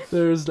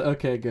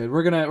 Okay, good.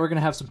 We're gonna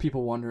have some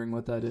people wondering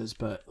what that is,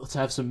 but let's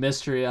have some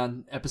mystery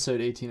on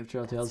episode 18 of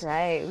Trail Tales.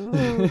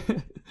 That's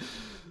right.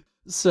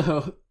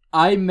 So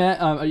I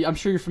met. I'm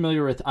sure you're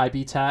familiar with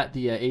IBTat,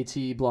 the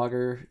AT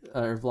blogger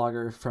or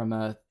vlogger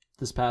from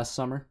this past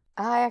summer.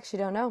 I actually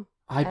don't know.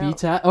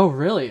 IBTat? Oh,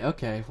 really?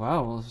 Okay.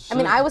 Wow. Well, I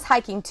mean, I was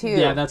hiking too.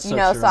 Yeah, that's so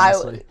true, so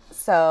honestly.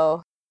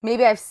 So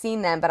maybe I've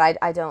seen them, but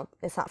I don't.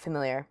 It's not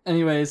familiar.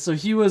 Anyway, so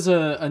he was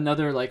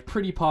another like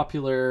pretty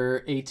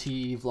popular AT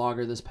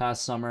vlogger this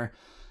past summer,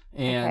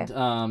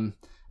 and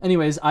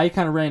anyways, I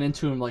kind of ran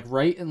into him like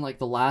right in like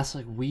the last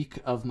like week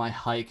of my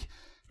hike,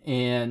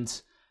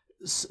 and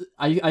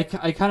I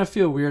kind of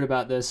feel weird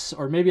about this,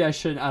 or maybe I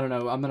shouldn't. I don't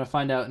know. I'm gonna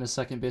find out in a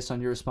second based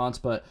on your response,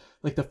 but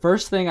like the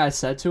first thing I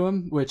said to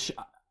him, which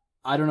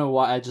I don't know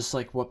why, I just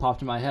like what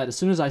popped in my head. As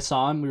soon as I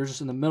saw him, we were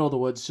just in the middle of the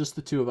woods, just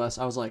the two of us.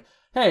 I was like,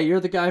 "Hey, you're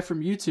the guy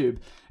from YouTube,"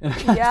 and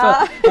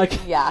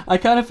I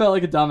kind of felt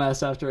like a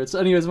dumbass afterwards. So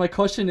anyways, my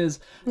question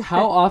is,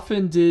 how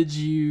often did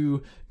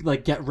you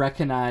like get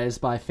recognized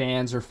by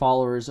fans or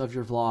followers of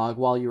your vlog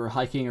while you were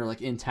hiking or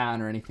like in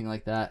town or anything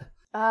like that?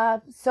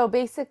 So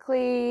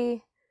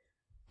basically,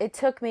 it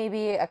took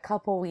maybe a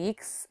couple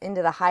weeks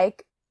into the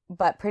hike,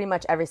 but pretty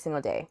much every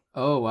single day.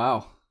 Oh,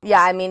 wow.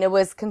 Yeah, I mean, it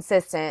was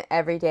consistent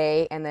every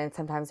day, and then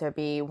sometimes there'd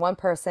be one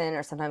person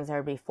or sometimes there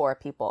would be 4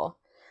 people.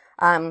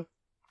 And,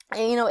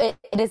 you know, it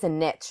is a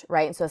niche,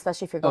 right? So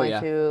especially if you're going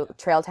through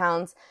trail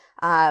towns,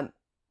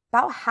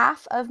 about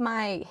half of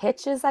my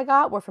hitches I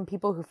got were from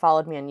people who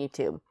followed me on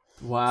YouTube.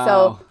 Wow.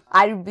 So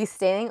I'd be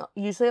standing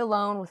usually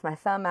alone with my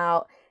thumb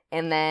out,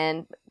 and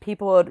then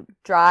people would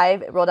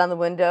roll down the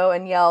window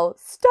and yell,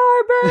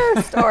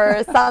 "Starburst!"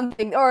 or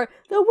something, or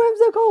 "The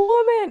Whimsical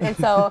Woman!" And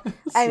so,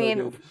 I mean,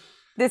 good.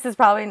 This is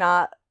probably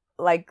not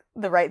like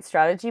the right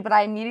strategy, but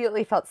I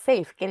immediately felt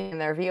safe getting in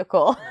their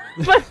vehicle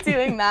by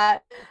doing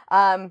that.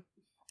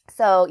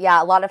 So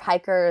yeah, a lot of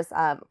hikers,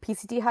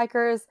 PCT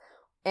hikers,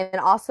 and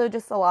also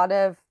just a lot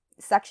of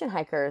section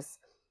hikers,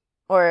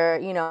 or,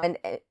 you know, and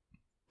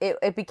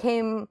it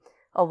became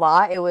a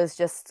lot. It was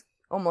just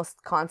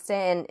almost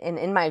constant. And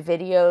in my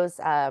videos,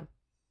 I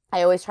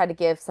always try to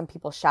give some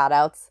people shout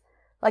outs.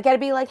 Like I'd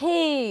be like,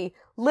 "Hey,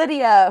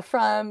 Lydia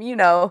from, you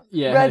know,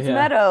 Reds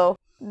Meadow.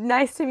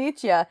 Nice to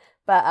meet you."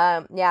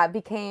 But it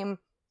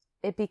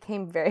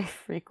became very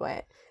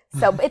frequent.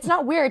 So it's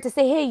not weird to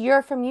say, "Hey,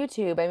 you're from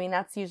YouTube." I mean,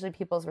 that's usually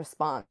people's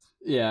response.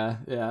 Yeah.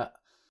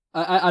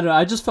 I don't know.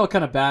 I just felt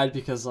kind of bad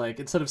because like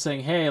instead of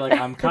saying, "Hey, like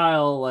I'm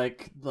Kyle,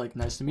 like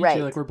nice to meet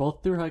you, like we're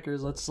both thru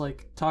hikers, let's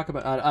like talk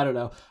about," I don't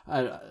know.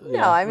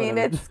 I mean,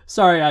 it's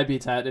sorry,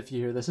 IBTat, if you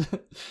hear this.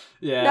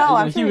 Yeah, no,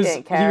 I'm sure he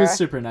didn't care. He was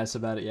super nice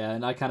about it. Yeah,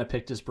 and I kind of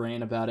picked his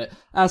brain about it,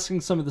 asking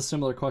some of the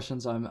similar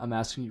questions I'm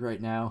asking you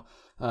right now.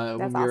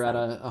 When we were at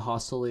a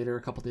hostel later,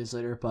 a couple days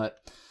later, but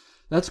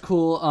that's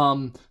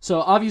cool.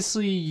 So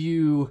obviously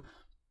you.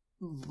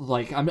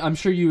 Like I'm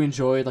sure you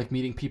enjoyed like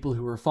meeting people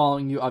who were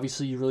following you.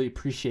 Obviously you really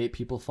appreciate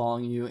people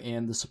following you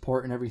and the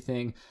support and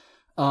everything.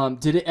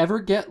 Did it ever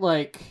get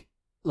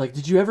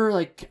did you ever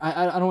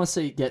I don't want to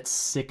say get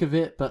sick of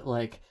it, but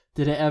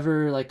did it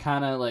ever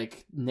kind of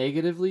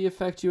negatively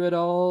affect you at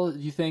all,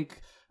 you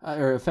think,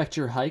 or affect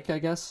your hike, I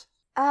guess?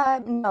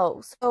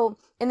 No. So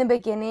in the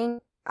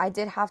beginning, I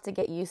did have to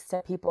get used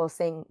to people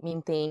saying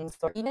mean things,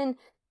 or even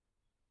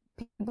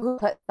people who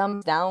put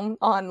thumbs down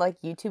on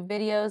YouTube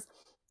videos.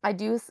 I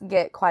do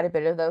get quite a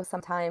bit of those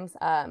sometimes.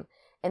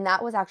 And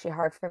that was actually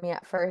hard for me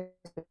at first,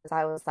 because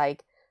I was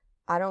like,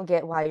 I don't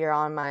get why you're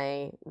on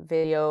my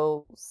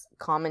videos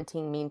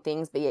commenting mean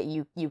things, but yet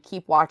you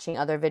keep watching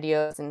other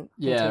videos and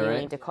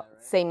continuing to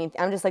say mean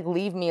things. I'm just like,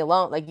 leave me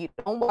alone. You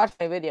don't watch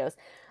my videos.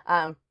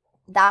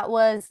 That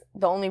was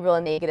the only real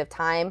negative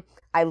time.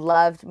 I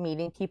loved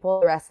meeting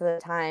people the rest of the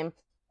time.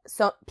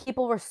 So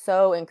people were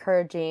so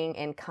encouraging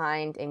and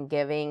kind and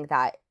giving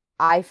that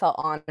I felt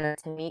honored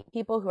to meet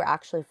people who are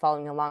actually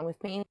following along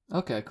with me.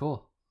 Okay,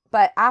 cool.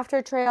 But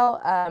after trail,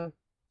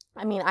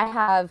 I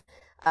have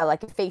a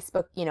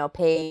Facebook,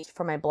 page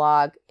for my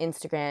blog,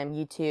 Instagram,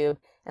 YouTube,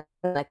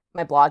 and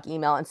my blog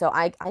email. And so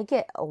I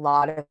get a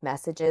lot of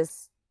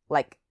messages,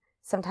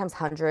 sometimes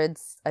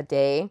hundreds a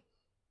day,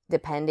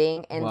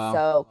 depending. And Wow.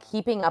 So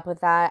keeping up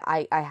with that,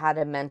 I had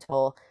a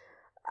mental,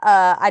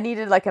 I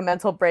needed a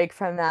mental break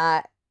from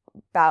that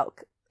about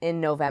in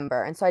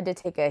November. And so I did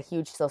take a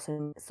huge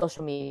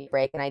social media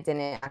break, and I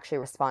didn't actually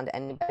respond to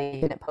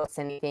anybody, didn't post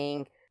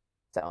anything.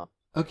 So.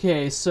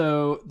 Okay,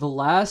 so the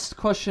last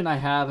question I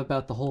have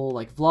about the whole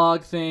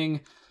vlog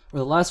thing, or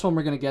the last one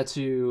we're going to get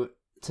to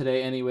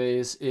today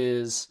anyways,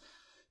 is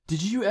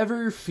did you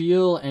ever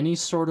feel any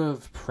sort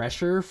of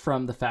pressure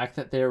from the fact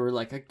that there were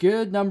a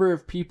good number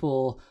of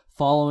people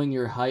following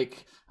your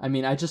hike? I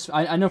mean,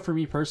 I know for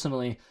me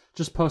personally,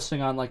 just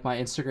posting on my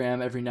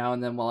Instagram every now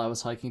and then while I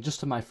was hiking,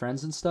 just to my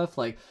friends and stuff,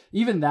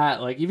 even that,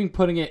 even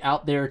putting it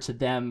out there to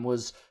them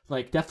was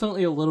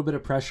definitely a little bit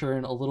of pressure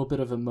and a little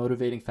bit of a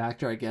motivating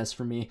factor, I guess,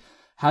 for me.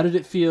 How did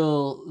it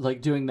feel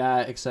doing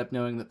that, except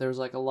knowing that there was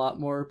a lot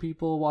more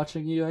people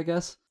watching you, I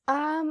guess?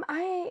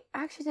 I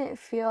actually didn't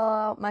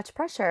feel much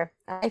pressure.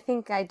 I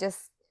think I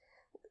just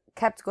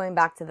kept going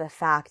back to the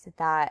fact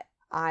that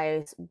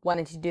I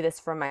wanted to do this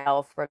for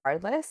myself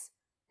regardless.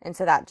 And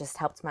so that just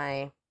helped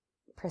my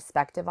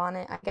perspective on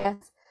it, I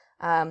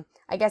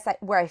guess.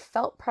 Where I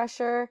felt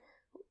pressure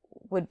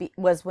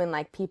was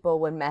when people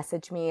would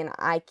message me, and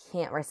I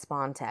can't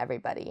respond to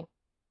everybody.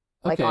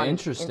 Okay,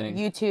 interesting.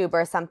 YouTube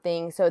or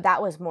something. So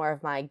that was more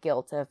of my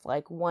guilt of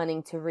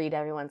wanting to read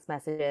everyone's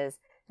messages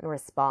and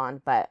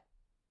respond, but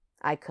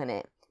I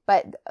couldn't.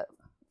 But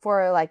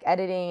for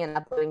editing and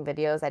uploading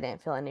videos, I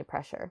didn't feel any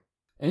pressure.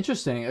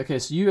 Interesting. Okay,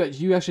 so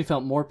you actually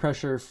felt more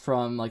pressure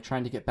from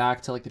trying to get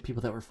back to the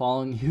people that were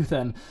following you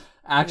than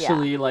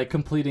actually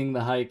completing the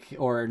hike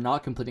or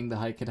not completing the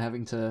hike and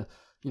having to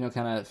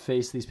kind of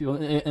face these people.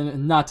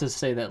 And not to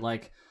say that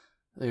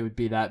it would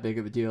be that big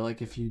of a deal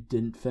if you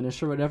didn't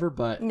finish or whatever,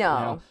 but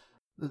no.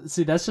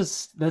 See, that's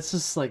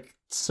just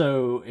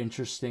so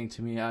interesting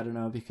to me. I don't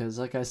know, because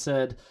I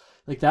said,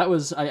 that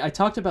was I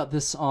talked about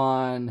this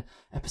on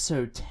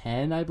episode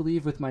 10, I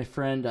believe, with my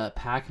friend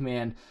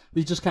Pac-Man.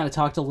 We just kind of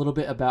talked a little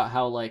bit about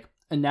how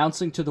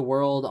announcing to the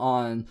world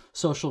on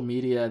social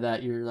media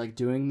that you're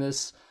doing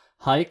this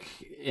hike,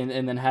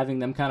 and then having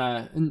them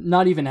kind of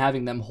not even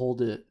having them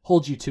hold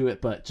you to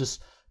it, but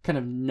just kind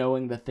of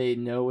knowing that they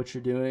know what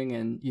you're doing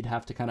and you'd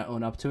have to kind of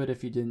own up to it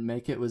if you didn't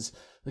make it, was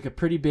a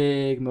pretty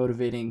big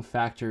motivating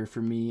factor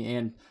for me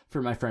and for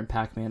my friend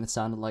Pac-Man, it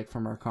sounded like,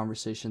 from our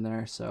conversation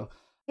there. So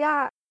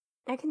yeah,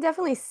 I can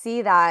definitely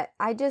see that.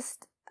 I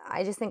just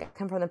think I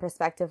come from the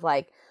perspective,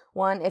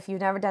 one, if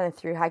you've never done a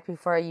thru hike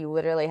before, you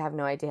literally have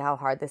no idea how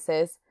hard this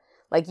is.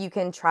 You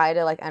can try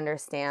to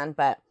understand,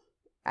 but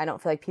I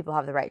don't feel like people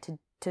have the right to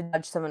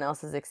judge someone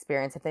else's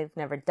experience if they've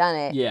never done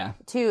it. Yeah.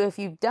 Two, if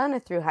you've done a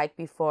thru hike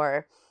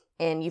before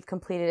and you've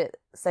completed it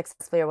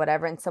successfully or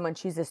whatever, and someone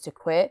chooses to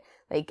quit,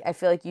 I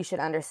feel like you should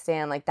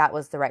understand that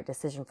was the right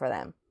decision for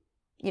them.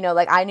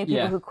 I knew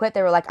people who quit,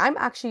 they were I'm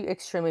actually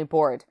extremely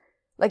bored.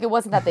 It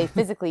wasn't that they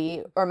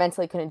physically or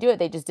mentally couldn't do it,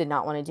 they just did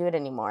not want to do it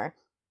anymore.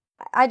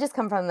 I just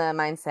come from the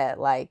mindset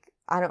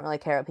I don't really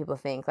care what people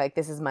think.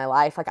 This is my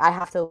life. I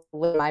have to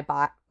live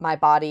my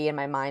body and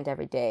my mind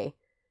every day.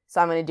 So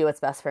I'm going to do what's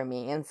best for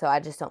me. And so I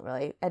didn't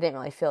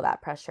really feel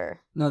that pressure.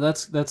 No,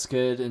 that's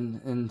good.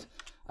 And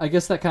I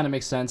guess that kind of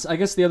makes sense. I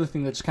guess the other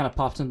thing that just kind of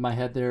popped into my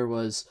head there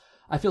was,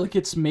 I feel like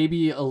it's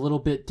maybe a little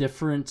bit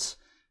different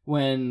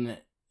when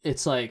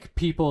it's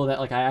people that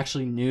I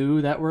actually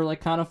knew that were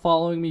kind of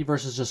following me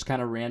versus just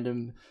kind of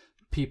random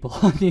people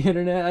on the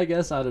internet, I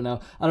guess. I don't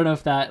know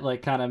if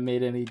that kind of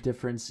made any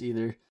difference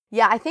either.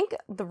 Yeah, I think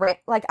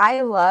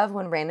I love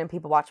when random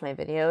people watch my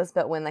videos,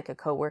 but when a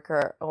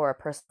coworker or a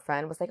personal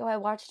friend was "Oh, I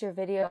watched your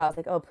video," I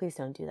was "Oh, please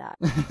don't do that."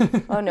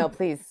 "Oh no,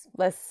 please,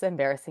 that's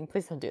embarrassing.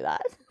 Please don't do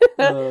that."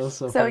 Oh,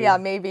 so yeah,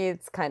 maybe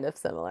it's kind of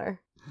similar.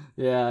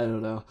 Yeah,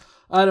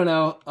 I don't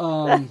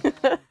know.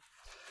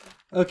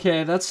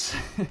 Okay, that's.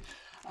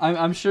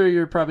 I'm sure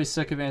you're probably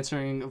sick of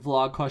answering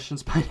vlog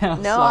questions by now.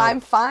 No, so. I'm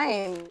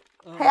fine.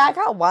 Hey, I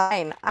got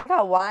wine.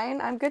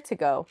 I'm good to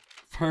go.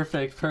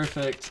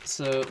 Perfect.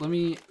 So let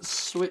me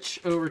switch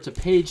over to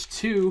page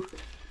 2.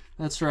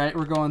 That's right.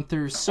 We're going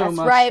through so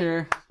much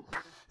here.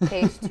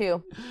 Page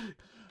 2.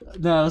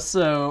 No,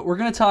 so we're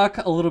going to talk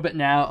a little bit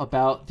now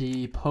about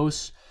the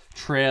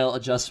post-trail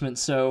adjustment.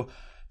 So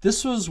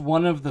this was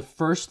one of the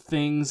first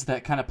things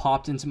that kind of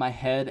popped into my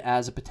head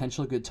as a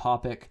potential good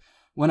topic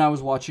when I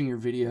was watching your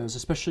videos,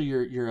 especially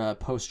your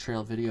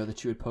post-trail video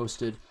that you had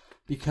posted,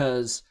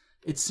 because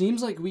it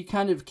seems like we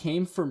kind of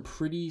came from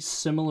pretty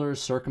similar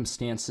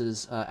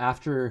circumstances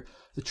after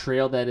the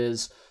trail, that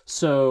is.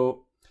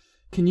 So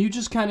can you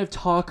just kind of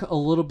talk a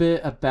little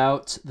bit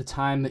about the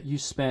time that you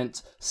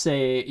spent,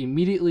 say,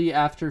 immediately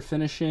after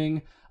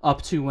finishing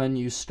up to when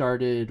you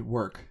started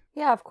work?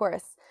 Yeah, of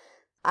course.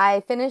 I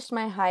finished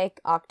my hike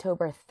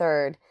October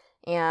 3rd,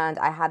 and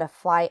I had a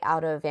flight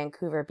out of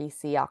Vancouver,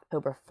 BC,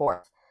 October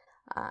 4th.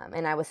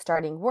 And I was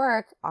starting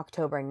work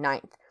October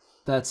 9th.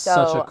 That's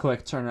such a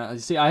quick turnaround. You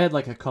see, I had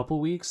like a couple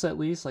weeks at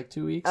least, like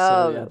 2 weeks.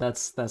 So yeah,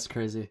 that's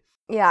crazy.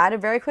 Yeah, I had a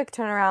very quick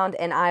turnaround,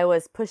 and I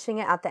was pushing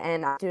it at the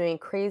end, doing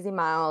crazy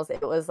miles.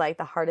 It was like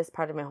the hardest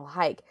part of my whole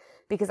hike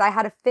because I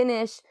had to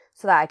finish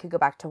so that I could go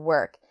back to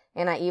work.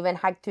 And I even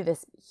hiked through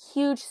this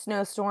huge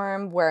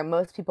snowstorm where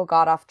most people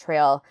got off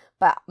trail,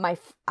 but I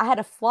had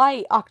a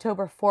flight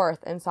October 4th,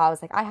 and so I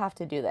was like, I have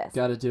to do this.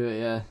 Got to do it,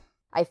 yeah.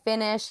 I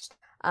finished,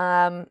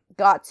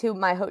 got to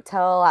my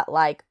hotel at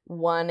like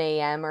 1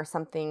 a.m. or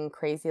something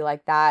crazy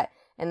like that,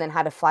 and then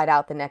had a flight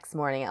out the next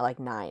morning at like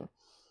 9.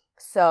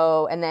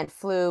 So, and then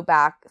flew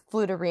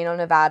to Reno,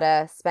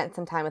 Nevada, spent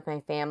some time with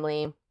my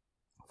family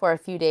for a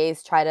few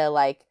days, try to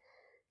like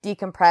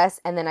decompress.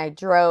 And then I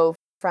drove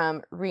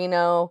from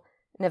Reno,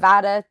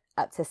 Nevada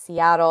up to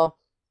Seattle,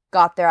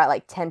 got there at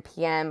like 10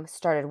 p.m.,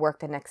 started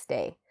work the next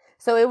day.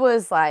 So it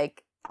was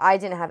like, I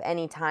didn't have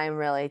any time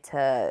really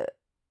to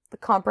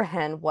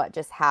comprehend what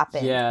just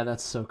happened. Yeah,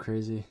 that's so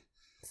crazy.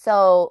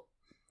 So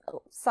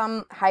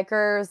some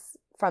hikers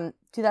from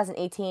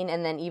 2018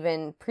 and then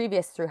even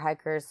previous through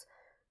hikers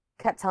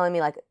kept telling me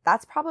like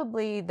that's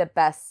probably the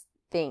best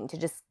thing, to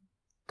just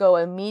go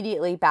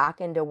immediately back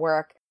into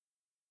work.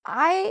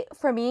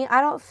 For me,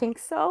 I don't think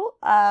so.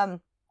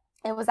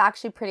 It was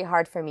actually pretty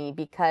hard for me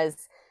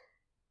because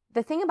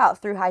the thing about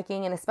through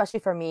hiking, and especially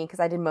for me, because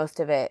I did most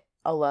of it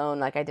alone,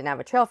 like I didn't have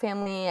a trail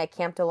family, I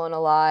camped alone a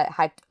lot,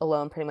 hiked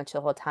alone pretty much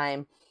the whole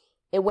time.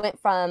 It went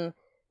from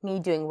me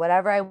doing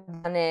whatever I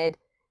wanted,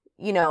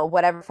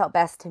 whatever felt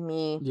best to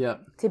me,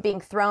 to being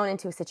thrown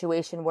into a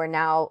situation where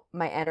now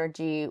my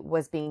energy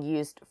was being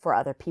used for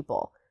other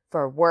people,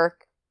 for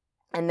work.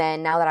 And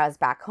then now that I was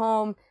back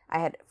home, I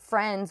had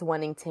friends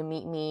wanting to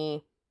meet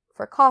me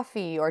for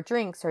coffee or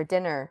drinks or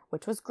dinner,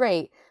 which was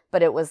great.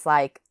 But it was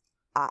like,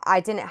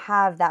 I didn't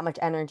have that much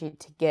energy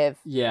to give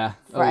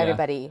for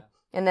everybody.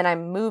 And then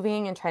I'm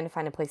moving and trying to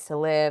find a place to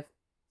live.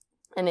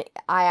 And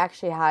I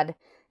actually had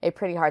a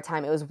pretty hard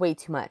time. It was way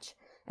too much.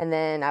 And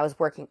then I was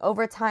working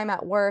overtime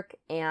at work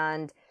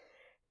and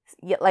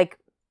like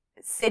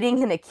sitting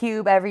in a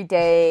cube every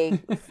day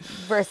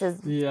versus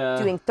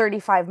doing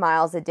 35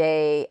 miles a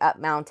day up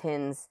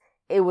mountains.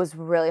 It was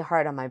really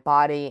hard on my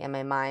body and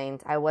my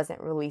mind. I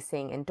wasn't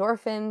releasing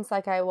endorphins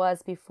like I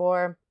was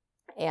before.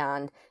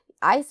 And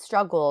I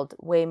struggled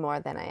way more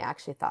than I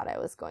actually thought I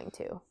was going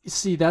to.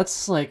 See,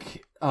 that's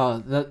like,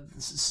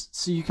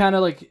 so you kind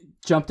of like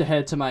jumped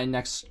ahead to my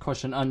next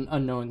question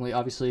unknowingly,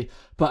 obviously.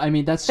 But I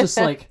mean, that's just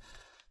like,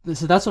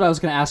 so that's what I was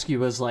going to ask you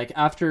was like,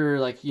 after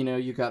like,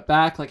 you got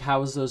back, like how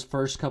was those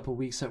first couple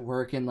weeks at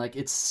work? And like,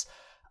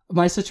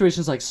 my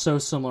situation's like so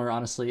similar,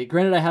 honestly.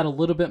 Granted, I had a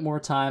little bit more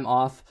time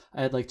off.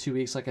 I had like 2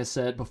 weeks, like I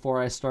said,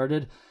 before I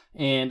started.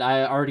 And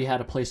I already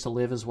had a place to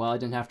live as well. I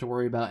didn't have to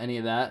worry about any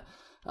of that.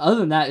 Other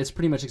than that, it's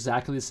pretty much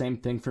exactly the same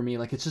thing for me.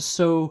 Like, it's just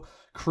so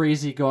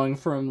crazy going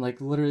from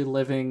like literally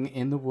living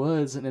in the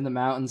woods and in the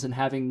mountains and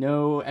having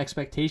no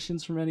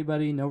expectations from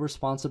anybody, no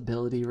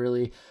responsibility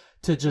really,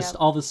 to just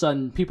all of a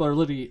sudden people are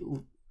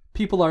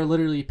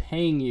literally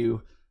paying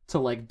you to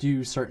like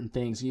do certain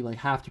things. You like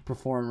have to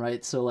perform,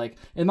 right? So like,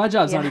 and my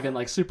job's not even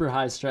like super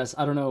high stress.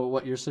 I don't know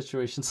what your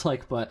situation's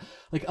like, but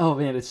like, oh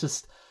man,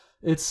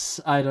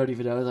 I don't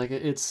even know. Like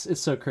it's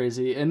so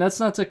crazy. And that's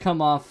not to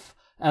come off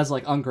as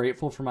like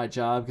ungrateful for my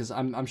job, because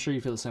I'm sure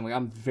you feel the same way.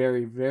 I'm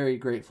very, very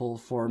grateful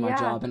for my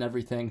job and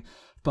everything,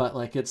 but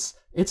like it's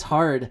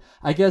hard.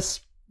 I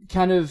guess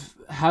kind of,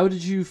 how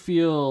did you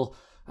feel?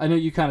 I know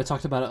you kind of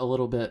talked about it a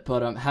little bit,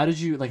 but how did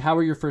you, like, how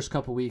were your first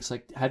couple weeks?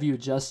 Like, have you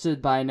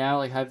adjusted by now?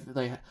 Like, how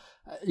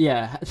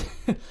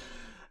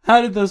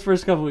did those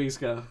first couple weeks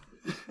go?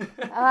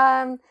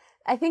 I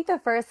think the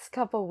first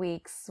couple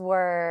weeks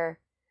were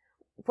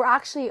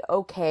actually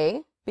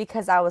okay,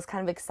 because I was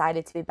kind of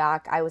excited to be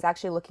back. I was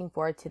actually looking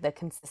forward to the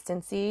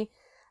consistency.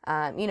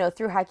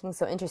 Through hiking,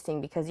 so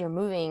interesting because you're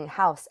moving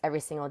house every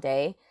single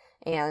day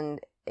and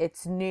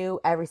it's new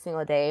every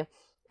single day.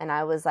 And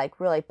I was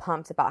like really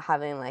pumped about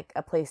having like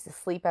a place to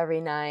sleep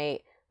every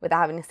night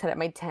without having to set up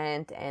my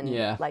tent, and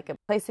like a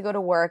place to go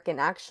to work and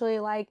actually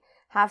like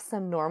have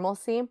some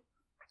normalcy.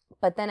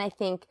 But then I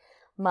think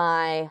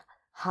my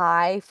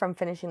high from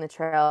finishing the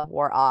trail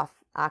wore off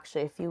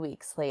actually a few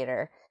weeks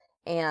later.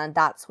 And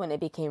that's when it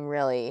became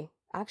really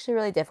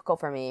difficult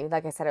for me.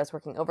 Like I said, I was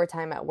working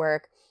overtime at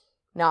work,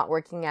 not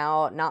working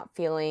out, not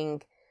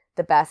feeling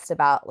the best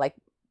about like,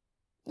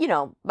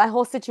 my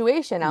whole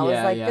situation. I was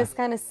like, this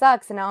kind of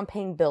sucks. And now I'm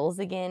paying bills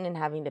again and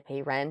having to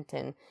pay rent.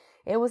 And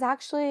it was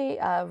actually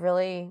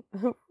really,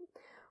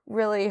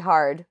 really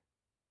hard,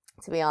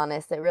 to be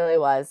honest. It really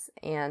was.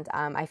 And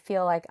I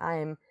feel like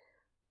I'm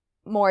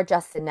more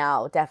adjusted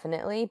now,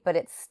 definitely. But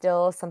it's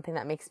still something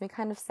that makes me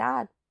kind of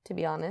sad, to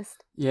be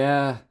honest.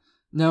 Yeah.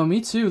 No,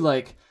 me too.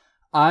 Like,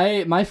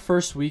 my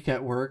first week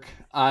at work,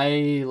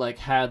 I like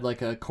had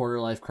like a quarter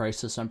life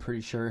crisis, I'm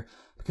pretty sure.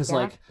 Because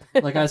like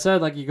I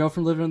said, like you go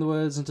from living in the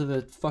woods into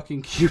the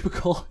fucking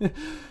cubicle. And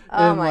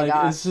oh my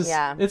gosh. It's just,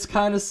 it's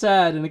kind of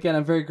sad. And again,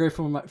 I'm very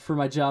grateful for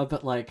my job,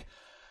 but like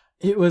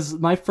it was,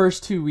 my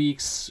first 2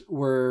 weeks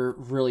were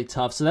really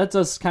tough. So that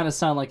does kind of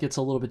sound like it's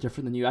a little bit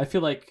different than you. I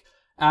feel like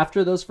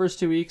after those first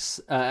 2 weeks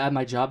at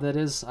my job, that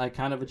is, I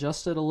kind of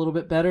adjusted a little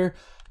bit better,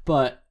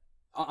 but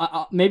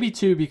maybe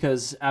too,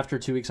 because after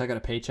 2 weeks I got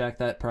a paycheck.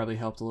 That probably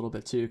helped a little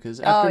bit too, because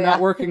after not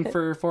working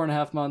for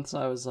 4.5 months,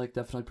 I was like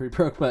definitely pretty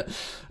broke. But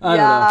I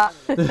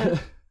don't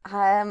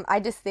know. I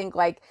just think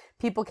like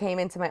people came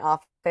into my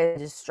office and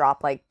just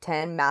dropped like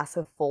 10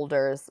 massive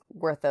folders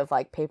worth of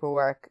like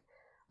paperwork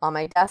on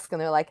my desk,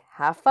 and they're like,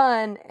 have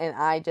fun. And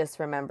I just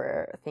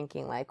remember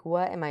thinking like,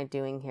 what am I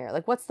doing here?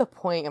 Like, what's the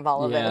point of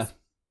all of this?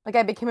 Like,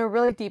 I became a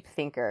really deep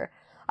thinker.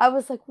 I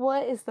was like,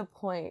 what is the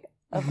point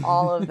of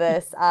all of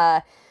this?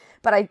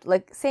 But I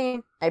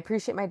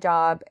appreciate my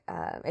job.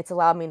 It's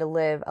allowed me to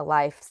live a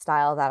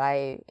lifestyle that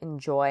I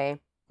enjoy.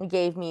 It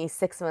gave me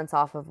 6 months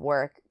off of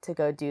work to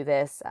go do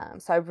this.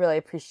 So I really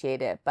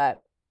appreciate it.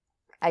 But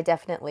I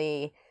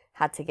definitely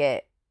had to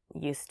get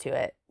used to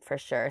it for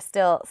sure.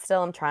 Still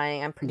I'm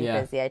trying. I'm pretty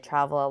busy. I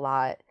travel a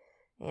lot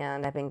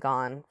and I've been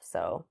gone.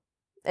 So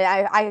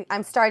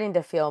I'm starting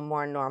to feel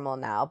more normal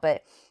now.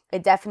 But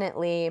it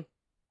definitely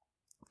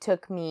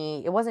took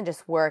me, it wasn't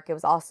just work. It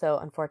was also,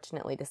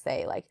 unfortunately to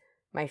say, like,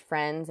 my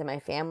friends and my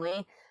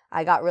family.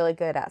 I got really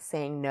good at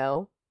saying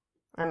no.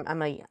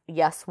 I'm a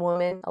yes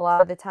woman a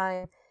lot of the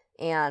time,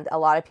 and a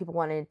lot of people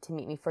wanted to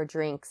meet me for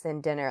drinks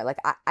and dinner. Like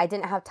I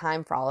didn't have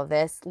time for all of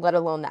this, let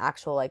alone the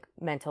actual like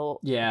mental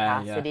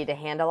capacity to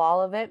handle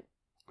all of it.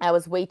 I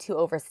was way too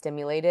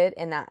overstimulated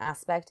in that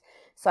aspect.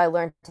 So I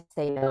learned to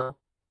say no.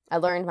 I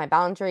learned my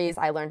boundaries.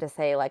 I learned to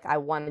say like, I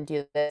want to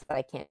do this, but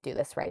I can't do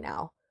this right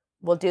now.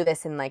 We'll do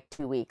this in like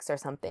 2 weeks or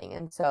something.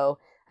 And so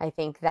I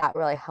think that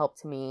really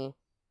helped me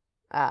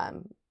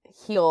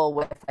heal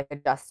with like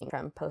adjusting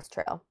from post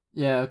trail.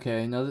 Yeah,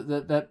 okay. No,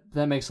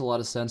 that makes a lot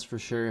of sense for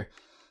sure.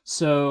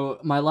 So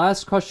my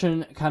last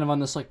question kind of on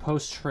this like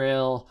post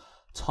trail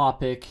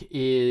topic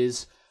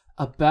is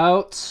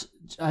about,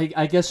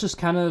 I guess, just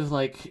kind of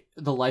like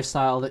the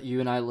lifestyle that you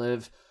and I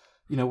live,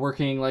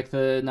 working like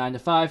the 9 to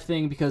 5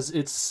 thing, because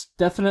it's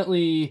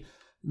definitely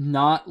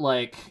not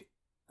like,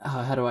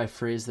 how do I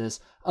phrase this?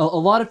 A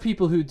lot of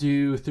people who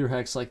do through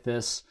hikes like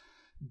this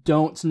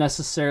don't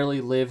necessarily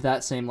live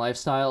that same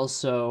lifestyle.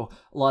 So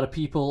a lot of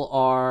people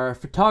are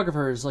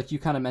photographers, like you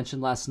kind of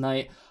mentioned last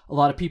night. A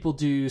lot of people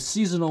do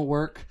seasonal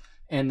work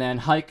and then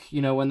hike,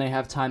 when they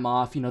have time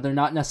off. They're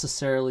not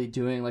necessarily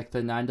doing like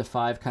the 9 to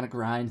 5 kind of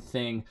grind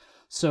thing.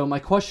 So my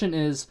question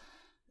is,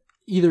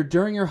 either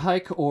during your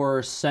hike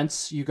or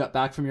since you got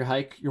back from your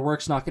hike, your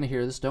work's not going to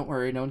hear this, don't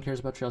worry, no one cares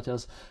about Trail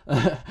Tales.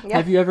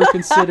 Have you ever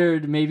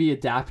considered maybe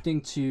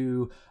adapting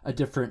to a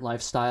different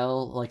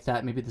lifestyle like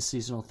that, maybe the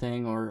seasonal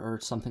thing or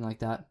something like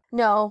that?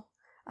 No,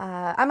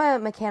 I'm a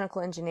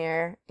mechanical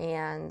engineer,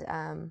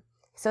 and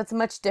so it's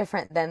much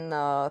different than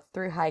the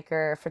thru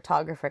hiker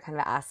photographer kind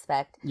of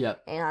aspect.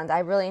 Yep. And I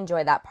really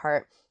enjoy that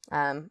part.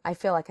 I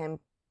feel like I'm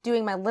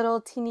doing my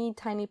little teeny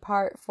tiny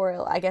part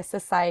for, I guess,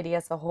 society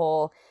as a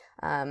whole.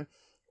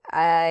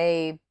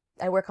 I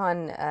work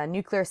on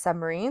nuclear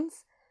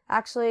submarines,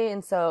 actually,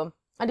 and so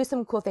I do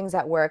some cool things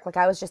at work. Like,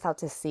 I was just out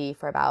to sea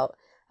for about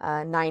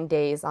 9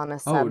 days on a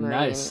submarine. Oh,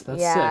 nice.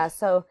 That's sick.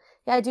 So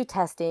I do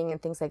testing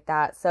and things like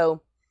that.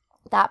 So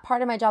that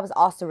part of my job is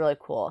also really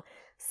cool.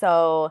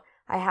 So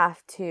I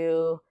have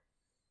to,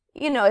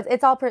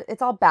 it's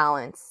all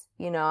balance.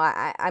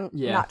 I'm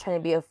not trying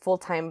to be a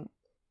full-time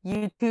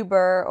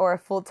YouTuber or a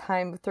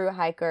full-time thru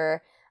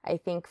hiker. I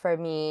think for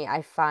me,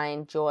 I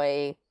find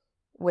joy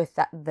with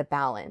the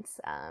balance.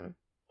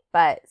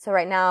 But so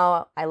right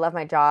now I love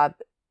my job.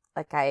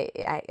 Like I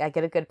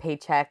get a good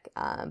paycheck.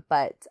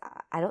 But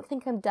I don't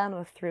think I'm done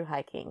with thru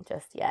hiking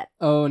just yet.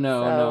 Oh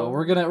no.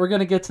 We're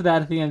gonna get to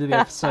that at the end of the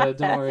episode.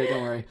 Don't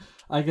worry.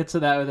 I get to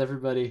that with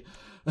everybody.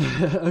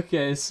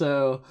 Okay,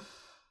 so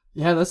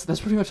yeah, that's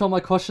pretty much all my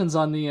questions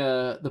on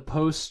the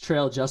post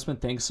trail adjustment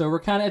thing. So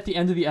we're kind of at the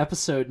end of the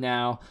episode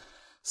now.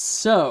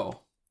 So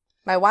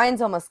my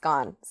wine's almost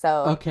gone.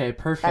 So okay,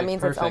 perfect. That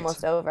means it's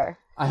almost over.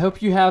 I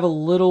hope you have a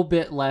little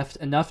bit left,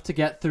 enough to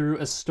get through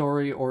a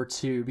story or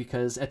two,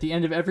 because at the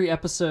end of every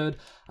episode,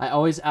 I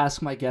always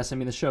ask my guests,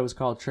 the show is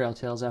called Trail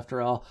Tales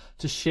after all,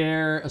 to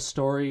share a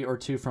story or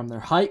two from their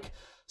hike.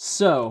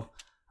 So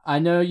I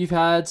know you've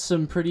had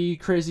some pretty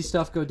crazy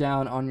stuff go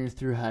down on your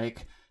thru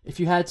hike. If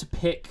you had to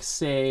pick,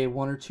 say,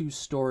 one or two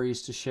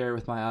stories to share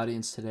with my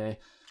audience today,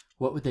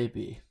 what would they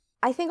be?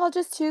 I think I'll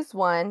just choose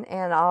one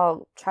and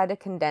I'll try to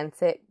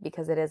condense it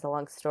because it is a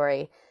long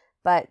story.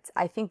 But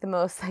I think the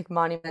most like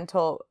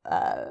monumental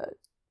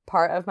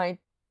part of my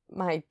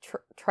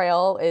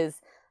trail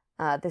is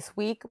this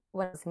week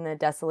when I was in the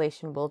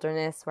Desolation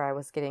Wilderness where I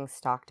was getting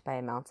stalked by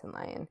a mountain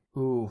lion.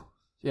 Ooh,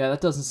 yeah,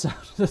 that doesn't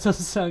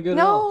sound good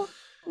at all.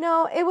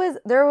 No,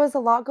 there was a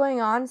lot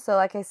going on. So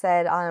like I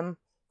said,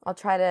 I'll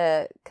try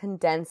to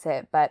condense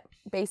it. But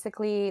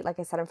basically, like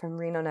I said, I'm from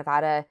Reno,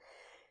 Nevada.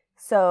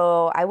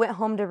 So I went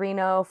home to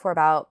Reno for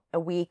about a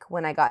week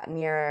when I got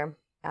near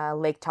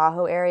Lake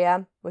Tahoe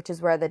area, which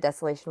is where the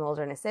Desolation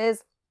Wilderness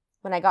is.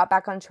 When I got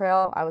back on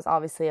trail, I was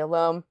obviously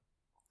alone.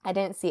 I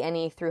didn't see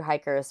any through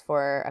hikers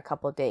for a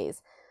couple of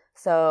days.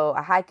 So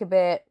I hike a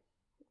bit.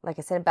 Like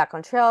I said, back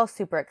on trail,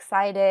 super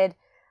excited.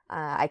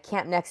 I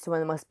camped next to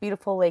one of the most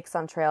beautiful lakes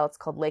on trail. It's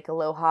called Lake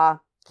Aloha.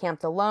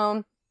 Camped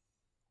alone.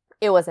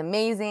 It was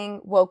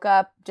amazing. Woke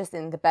up just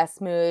in the best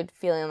mood,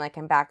 feeling like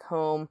I'm back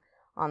home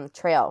on the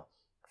trail.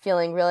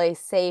 Feeling really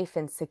safe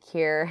and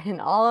secure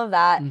and all of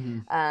that.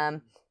 Mm-hmm.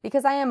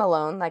 Because I am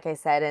alone, like I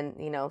said, and,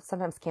 you know,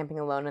 sometimes camping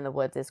alone in the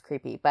woods is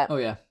creepy. But Oh,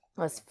 yeah.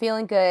 I was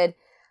feeling good.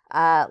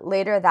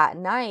 Later that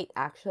night,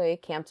 actually,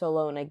 camped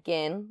alone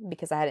again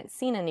because I hadn't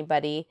seen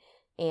anybody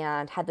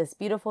and had this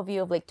beautiful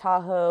view of Lake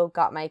Tahoe,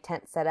 got my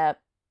tent set up,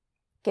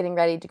 getting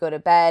ready to go to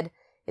bed.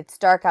 It's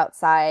dark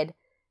outside.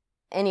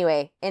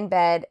 Anyway, in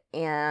bed,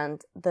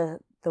 and the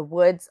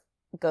woods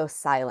go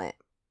silent.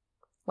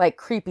 Like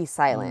creepy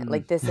silent.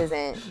 Like this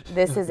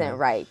isn't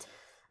right.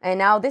 And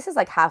now this is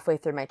like halfway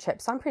through my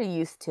trip, so I'm pretty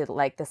used to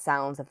like the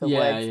sounds of the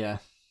woods. Yeah.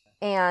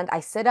 And I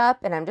sit up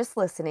and I'm just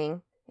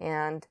listening,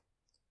 and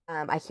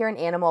I hear an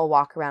animal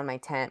walk around my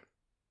tent,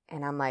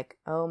 and I'm like,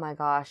 oh my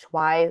gosh,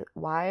 why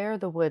are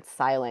the woods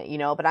silent? You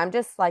know, but I'm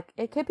just like,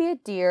 it could be a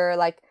deer,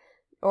 like,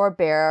 or a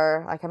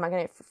bear. Like, I'm not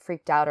gonna get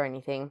freaked out or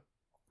anything,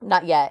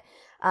 not yet.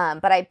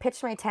 But I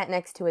pitched my tent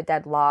next to a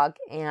dead log,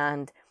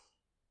 and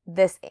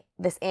this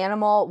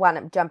animal wound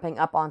up jumping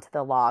up onto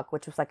the log,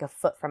 which was like a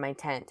foot from my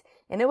tent.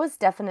 And it was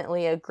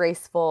definitely a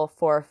graceful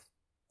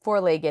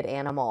four-legged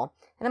animal.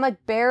 And I'm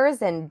like,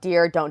 bears and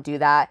deer don't do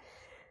that.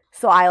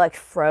 So I like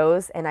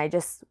froze, and I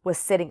just was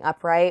sitting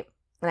upright,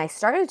 and I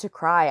started to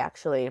cry,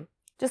 actually,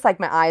 just like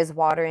my eyes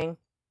watering.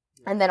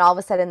 And then all of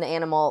a sudden the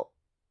animal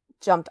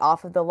jumped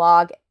off of the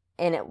log,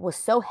 and it was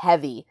so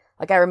heavy.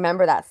 Like, I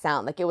remember that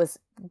sound. Like, it was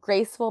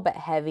graceful but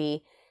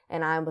heavy.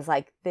 And I was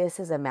like, this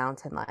is a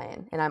mountain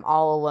lion, and I'm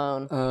all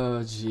alone.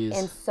 Oh, jeez.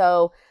 And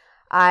so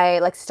I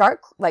like start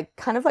like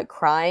kind of like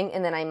crying,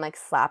 and then I'm like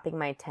slapping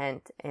my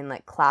tent and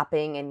like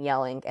clapping and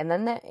yelling. And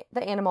then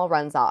the animal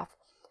runs off.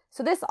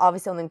 So this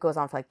obviously only goes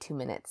on for like 2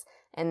 minutes.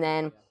 And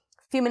then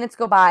a few minutes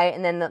go by,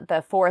 and then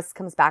the forest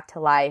comes back to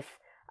life.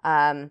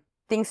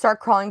 Things start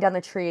crawling down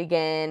the tree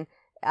again.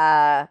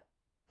 I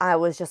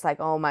was just like,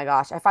 oh my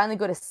gosh. I finally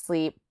go to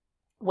sleep,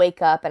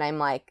 wake up, and I'm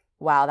like,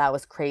 wow, that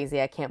was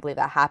crazy. I can't believe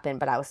that happened,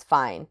 but I was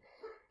fine.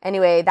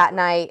 Anyway, that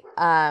night,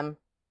 I'm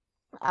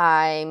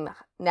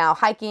now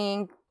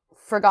hiking,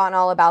 forgotten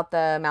all about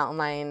the mountain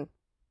lion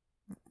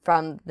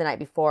from the night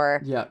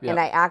before. Yeah. And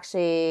I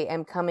actually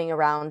am coming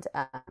around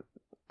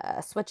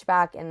a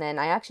switchback, and then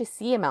I actually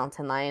see a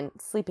mountain lion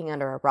sleeping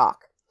under a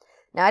rock.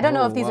 Now, I don't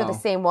know if these are the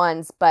same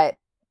ones, but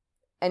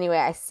anyway,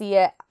 I see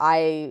it.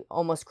 I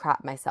almost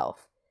crap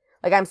myself.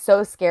 Like, I'm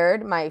so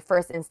scared. My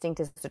first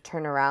instinct is to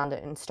turn around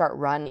and start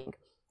running,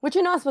 which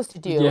you're not supposed to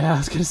do. Yeah, I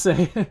was going to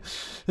say.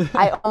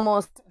 I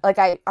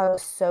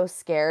was so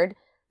scared.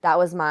 That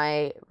was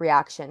my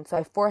reaction. So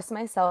I forced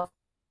myself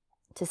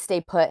to stay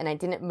put, and I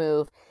didn't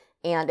move.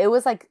 And it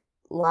was like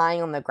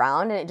lying on the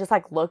ground, and it just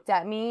like looked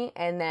at me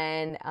and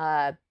then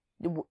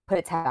put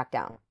its head back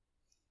down.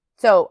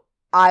 So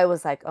I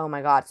was like, oh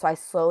my God. So I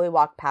slowly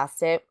walked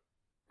past it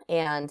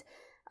and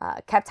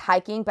kept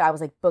hiking, but I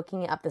was like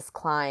booking up this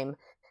climb.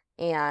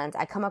 And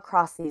I come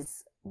across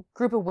these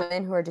group of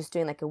women who are just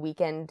doing like a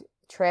weekend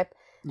trip.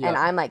 Yep. And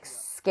I'm like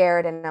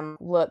scared, and I'm,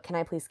 look, can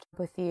I please camp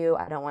with you?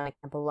 I don't want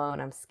to camp alone.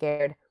 I'm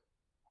scared.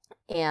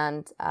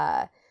 And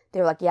they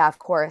were like, yeah, of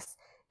course.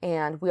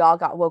 And we all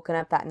got woken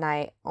up that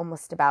night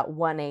almost about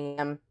 1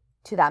 a.m.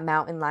 to that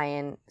mountain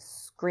lion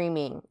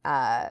screaming.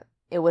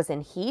 It was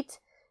in heat,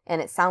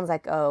 and it sounds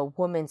like a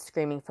woman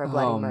screaming for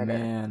bloody murder.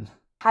 Man.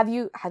 Have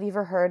you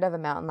ever heard of a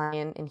mountain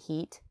lion in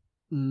heat?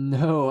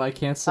 No, I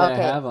can't say I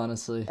have,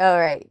 honestly. All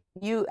right.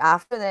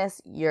 After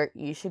this,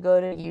 you should go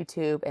to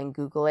YouTube and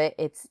Google it.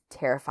 It's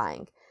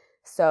terrifying.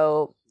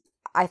 So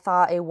I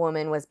thought a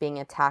woman was being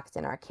attacked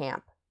in our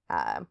camp.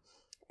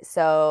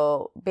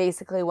 So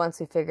basically, once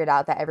we figured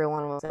out that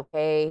everyone was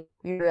okay,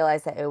 we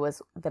realized that it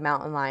was the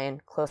mountain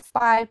lion close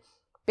by,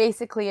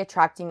 basically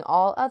attracting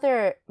all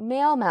other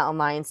male mountain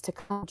lions to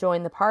come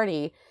join the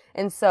party.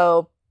 And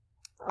so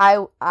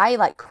I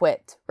like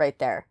quit right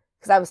there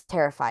because I was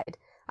terrified.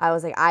 I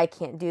was like, I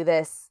can't do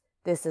this.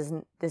 This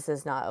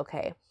is not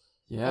okay.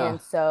 Yeah.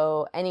 And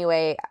so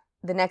anyway,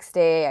 the next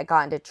day I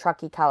got into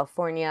Truckee,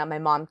 California. My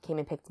mom came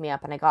and picked me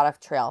up, and I got off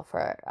trail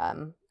for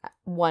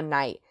one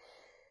night.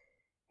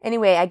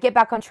 Anyway, I get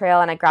back on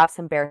trail and I grab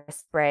some bear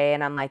spray,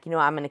 and I'm like,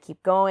 I'm going to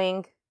keep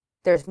going.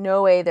 There's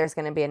no way there's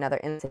going to be another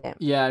incident.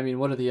 Yeah, I mean,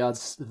 what are the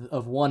odds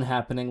of one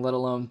happening, let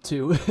alone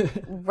two?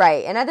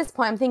 Right. And at this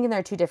point, I'm thinking there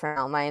are two different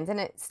mountain lions, and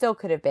it still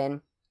could have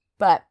been.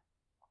 But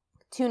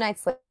 2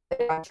 nights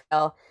later on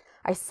trail,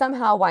 I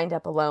somehow wind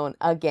up alone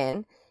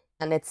again,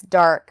 and it's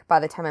dark by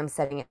the time I'm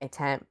setting up my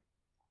tent.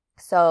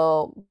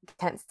 So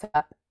tent's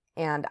up,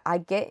 and I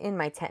get in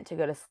my tent to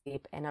go to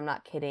sleep, and I'm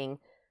not kidding.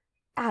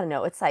 I don't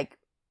know. It's like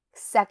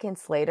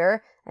seconds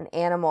later, an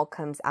animal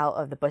comes out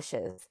of the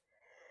bushes.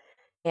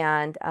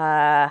 And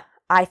I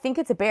think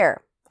it's a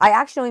bear. I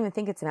actually don't even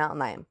think it's a mountain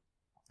lion.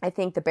 I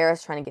think the bear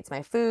is trying to get to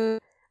my food.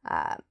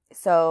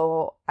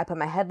 So I put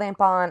my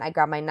headlamp on, I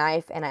grab my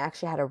knife, and I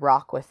actually had a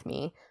rock with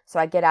me. So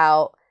I get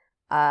out,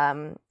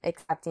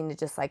 expecting to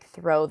just like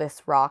throw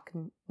this rock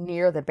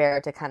near the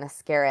bear to kind of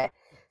scare it.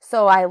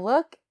 So I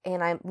look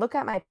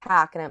at my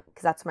pack, and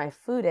because that's where my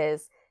food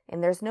is,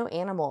 and there's no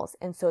animals.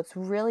 And so it's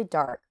really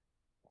dark.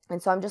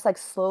 And so I'm just like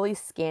slowly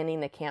scanning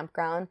the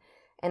campground,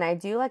 and I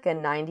do like a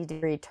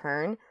 90-degree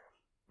turn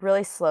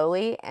really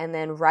slowly. And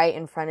then right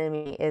in front of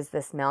me is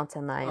this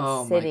mountain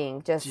lion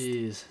sitting, just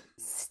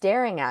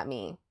staring at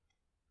me.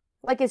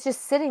 Like it's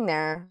just sitting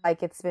there,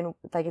 like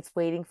it's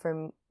waiting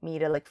for me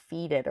to like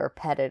feed it or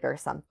pet it or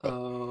something.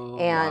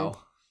 And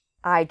wow.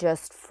 I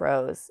just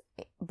froze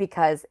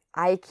because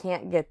I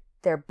can't get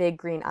their big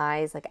green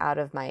eyes like out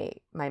of my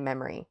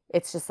memory.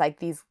 It's just like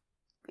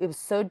it was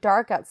so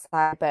dark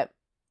outside, but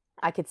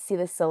I could see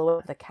the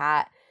silhouette of the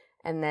cat,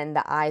 and then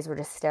the eyes were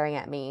just staring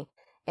at me.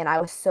 And I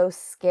was so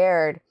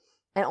scared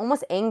and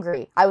almost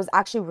angry. I was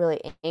actually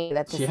really angry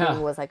that this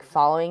thing was like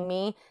following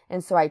me.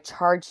 And so I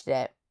charged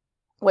it,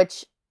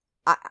 which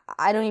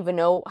I don't even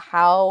know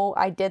how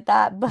I did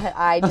that, but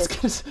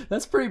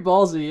that's pretty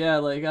ballsy. Yeah.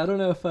 Like, I don't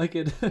know if I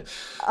could.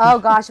 Oh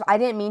gosh, I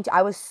didn't mean to.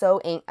 I was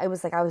so angry. I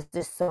was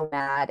just so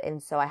mad.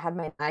 And so I had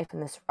my knife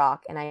and this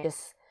rock, and I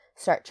just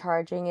start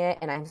charging it,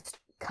 and I'm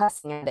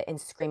cussing at it and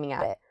screaming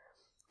at it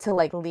to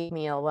like leave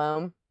me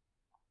alone.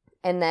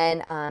 And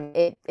then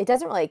it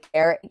doesn't really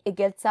care. It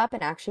gets up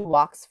and actually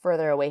walks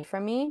further away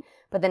from me,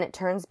 but then it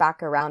turns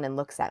back around and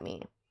looks at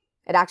me.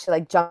 It actually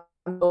like jumped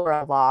over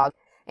a log,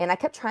 and I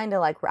kept trying to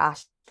like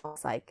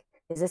rationalize, like,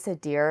 is this a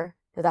deer?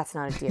 No, that's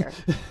not a deer.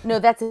 No,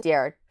 that's a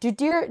deer. Do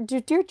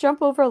deer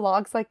jump over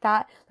logs like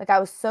that? Like I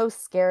was so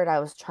scared. I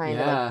was trying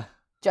to like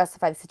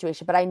justify the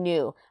situation, but I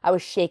knew I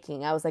was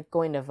shaking. I was like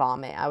going to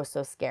vomit. I was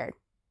so scared.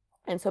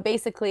 And so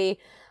basically,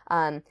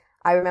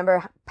 I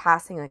remember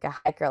passing like a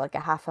hiker like a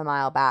half a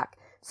mile back.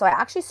 So I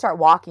actually start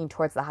walking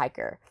towards the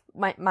hiker.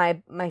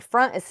 My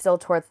front is still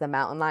towards the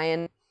mountain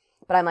lion,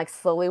 but I'm like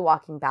slowly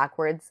walking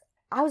backwards.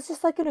 I was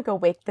just like gonna go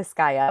wake this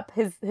guy up.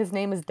 His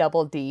name is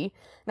Double D.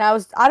 And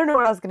I don't know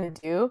what I was gonna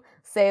do.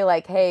 Say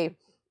like, hey,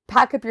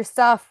 pack up your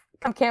stuff,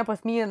 come camp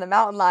with me in the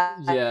mountain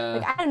lion. Yeah.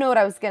 Like I don't know what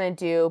I was gonna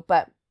do,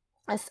 but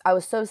I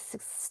was so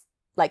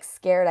like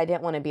scared. I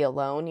didn't want to be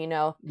alone,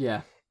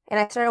 Yeah. And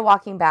I started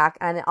walking back,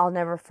 and I'll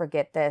never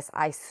forget this.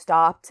 I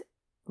stopped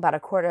about a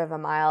quarter of a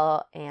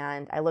mile,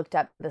 and I looked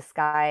up the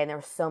sky, and there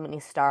were so many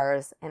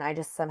stars, and I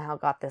just somehow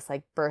got this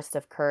like burst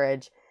of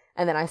courage.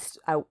 And then I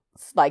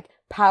like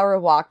power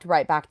walked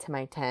right back to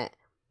my tent,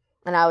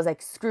 and I was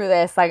like, screw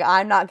this. Like,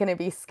 I'm not going to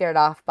be scared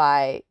off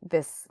by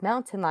this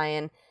mountain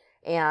lion.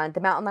 And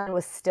the mountain lion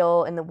was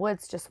still in the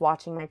woods just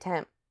watching my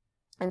tent.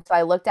 And so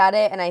I looked at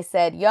it and I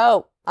said,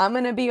 yo, I'm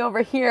going to be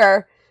over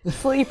here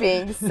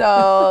sleeping.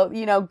 So,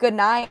 good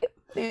night,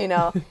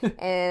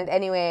 And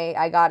anyway,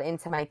 I got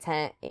into my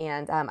tent,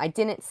 and I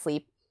didn't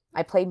sleep.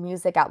 I played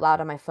music out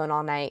loud on my phone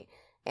all night.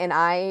 And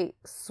I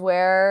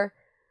swear,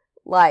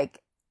 like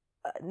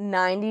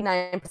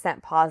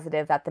 99%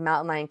 positive that the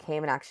mountain lion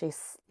came and actually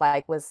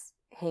like was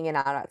hanging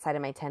out outside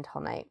of my tent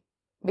all night,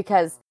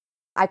 because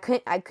I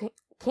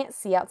can't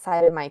see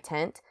outside of my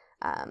tent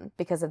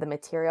because of the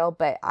material,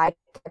 but I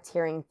kept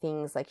hearing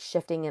things like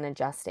shifting and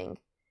adjusting.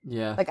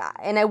 Yeah. Like,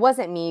 and it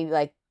wasn't me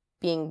like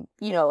being,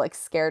 like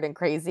scared and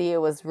crazy.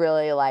 It was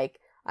really like,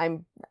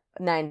 I'm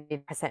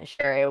 90%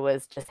 sure it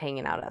was just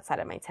hanging out outside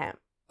of my tent.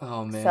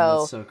 Oh man,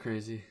 that's so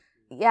crazy.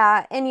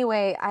 Yeah.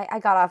 Anyway, I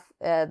got off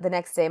the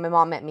next day. My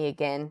mom met me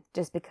again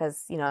just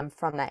because, I'm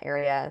from that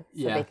area,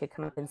 so they could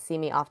come up and see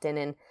me often.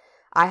 And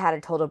I had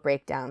a total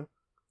breakdown.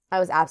 I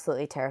was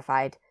absolutely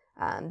terrified.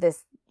 I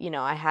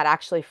had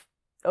actually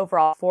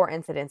overall 4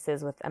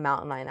 incidences with a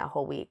mountain lion that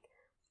whole week.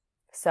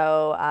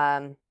 So,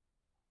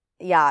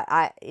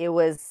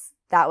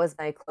 that was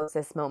my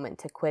closest moment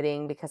to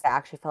quitting, because I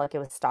actually felt like it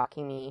was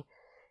stalking me.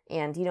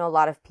 And, a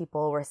lot of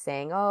people were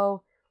saying,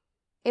 oh,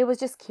 it was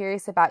just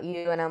curious about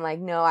you. And I'm like,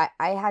 no, I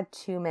had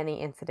too many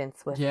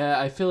incidents with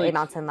I feel like a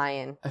mountain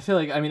lion. I feel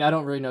like, I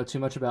don't really know too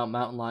much about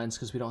mountain lions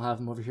because we don't have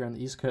them over here on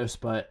the East Coast,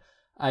 but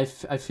I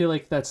feel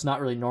like that's not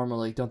really normal.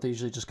 Like, don't they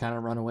usually just kind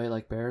of run away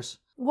like bears?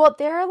 Well,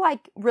 they're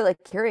like really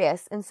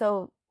curious. And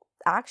so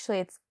actually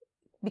it's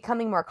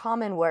becoming more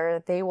common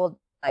where they will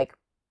like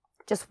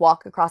just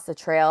walk across the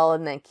trail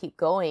and then keep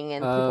going.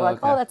 And people are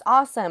like, okay. oh, that's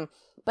awesome.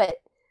 But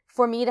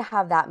for me to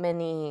have that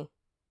many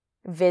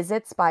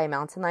visits by a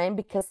mountain lion,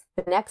 because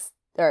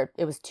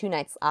it was 2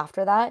 nights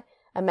after that,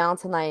 a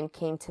mountain lion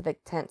came to the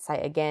tent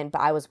site again,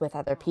 but I was with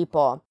other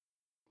people.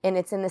 And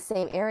it's in the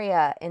same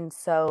area. And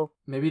so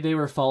Maybe they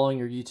were following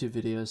your YouTube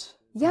videos.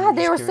 yeah,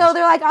 they're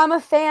like, I'm a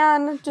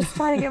fan, just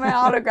trying to get my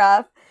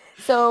autograph.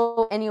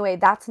 So anyway,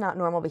 that's not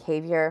normal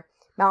behavior.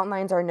 Mountain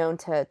lions are known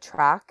to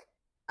track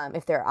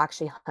if they're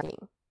actually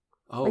hunting.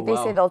 Oh, like they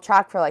say they'll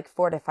track for like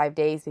 4 to 5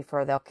 days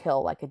before they'll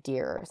kill like a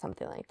deer or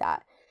something like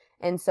that.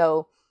 And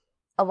so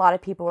a lot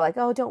of people were like,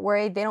 oh, don't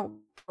worry, they don't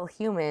kill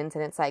humans.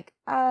 And it's like,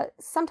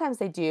 sometimes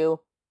they do.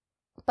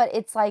 But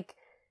it's like,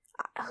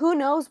 who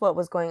knows what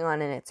was going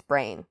on in its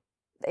brain?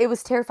 It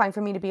was terrifying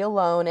for me to be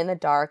alone in the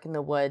dark in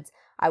the woods.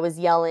 I was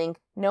yelling.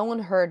 No one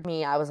heard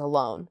me. I was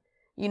alone.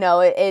 You know,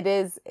 it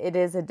is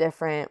a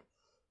different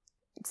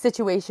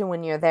situation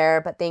when you're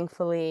there. But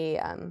thankfully,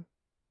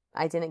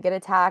 I didn't get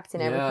attacked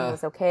and everything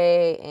was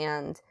okay.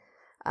 And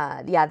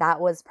that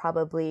was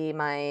probably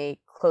my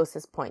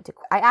closest point to.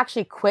 I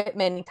actually quit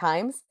many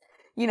times.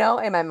 You know,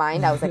 in my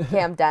mind, I was like,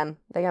 "Okay, I'm done.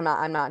 Like,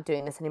 I'm not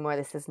doing this anymore.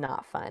 This is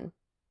not fun."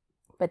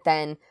 But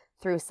then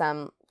through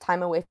some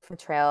time away from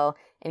the trail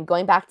and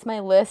going back to my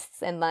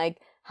lists and like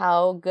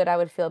how good I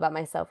would feel about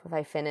myself if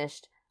I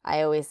finished,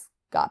 I always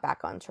got back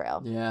on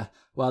trail. Yeah.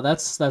 Wow,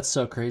 that's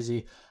so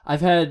crazy.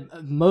 I've had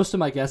most of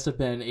my guests have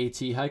been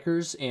AT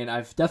hikers, and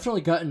I've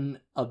definitely gotten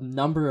a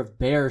number of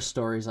bear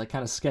stories, like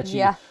kind of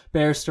sketchy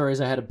bear stories.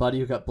 I had a buddy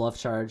who got bluff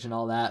charged and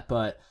all that,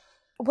 but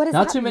what is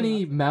not that too mean?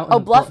 many mountain. Oh,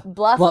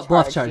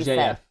 bluff charge.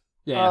 Yeah.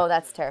 Oh,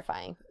 that's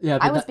terrifying. Yeah,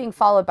 I was being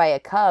followed by a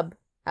cub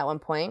at one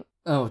point.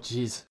 Oh,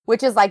 jeez.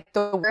 Which is like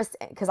the worst,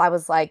 because I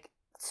was like,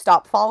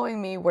 stop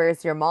following me.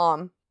 Where's your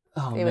mom?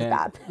 Oh, it was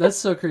bad. That's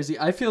so crazy.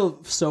 I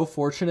feel so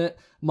fortunate.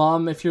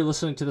 Mom, if you're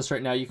listening to this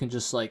right now, you can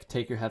just like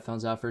take your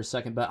headphones out for a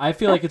second. But I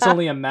feel like it's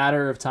only a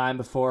matter of time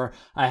before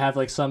I have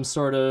like some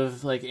sort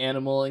of like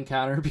animal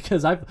encounter,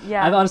 because I've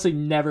honestly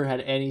never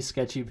had any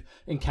sketchy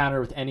encounter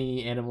with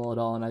any animal at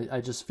all. And I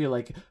just feel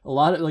like a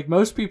lot of like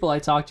most people I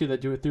talk to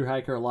that do a thru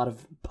hike or a lot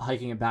of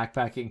hiking and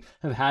backpacking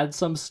have had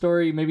some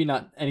story, maybe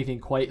not anything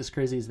quite as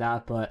crazy as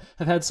that, but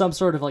have had some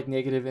sort of like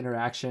negative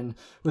interaction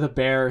with a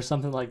bear or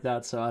something like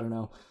that. So I don't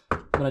know.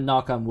 I'm going to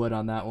knock on wood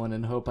on that one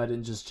and hope I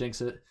didn't just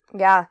jinx it.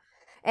 Yeah.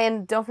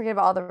 And don't forget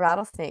about all the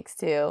rattlesnakes,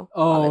 too.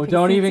 Oh,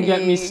 don't even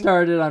get me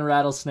started on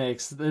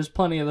rattlesnakes. There's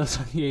plenty of those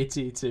on the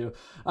AT, too.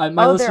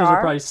 My listeners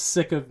are probably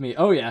sick of me.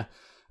 Oh, yeah.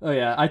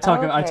 I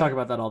talk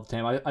about that all the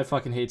time. I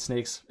fucking hate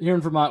snakes. Here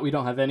in Vermont, we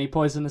don't have any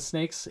poisonous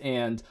snakes,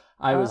 and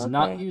I was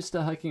not used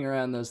to hiking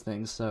around those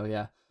things, so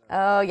yeah.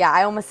 Oh, yeah.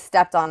 I almost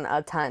stepped on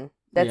a ton.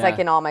 That's like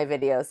in all my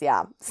videos,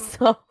 yeah.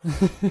 So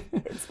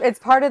it's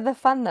part of the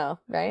fun, though,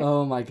 right?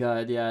 Oh my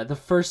god, yeah. The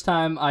first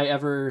time I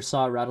ever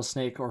saw a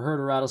rattlesnake or heard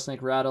a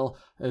rattlesnake rattle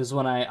is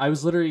when I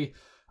was literally.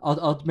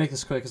 I'll make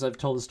this quick because I've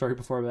told the story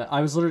before, but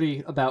I was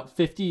literally about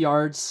 50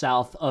 yards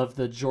south of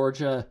the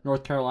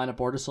Georgia-North Carolina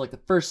border, so like the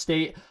first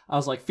state. I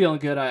was like feeling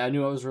good. I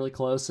knew I was really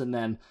close, and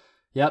then.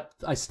 Yep,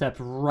 I stepped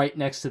right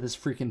next to this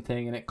freaking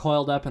thing, and it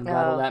coiled up and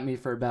rattled at me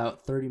for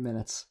about 30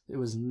 minutes. It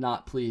was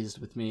not pleased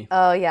with me.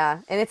 Oh,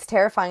 yeah. And it's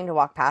terrifying to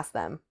walk past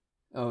them.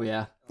 Oh,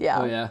 yeah. Yeah.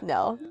 Oh, yeah.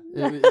 No.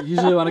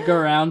 Usually want to go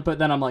around, but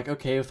then I'm like,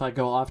 okay, if I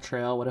go off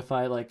trail, what if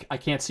I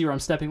can't see where I'm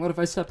stepping? What if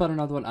I step on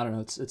another one? I don't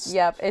know. It's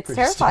Yep, it's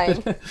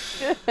terrifying.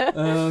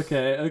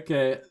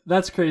 Okay.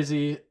 That's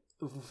crazy.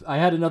 I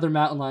had another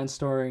mountain lion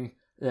story.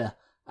 Yeah.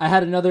 I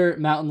had another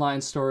mountain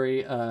lion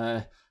story,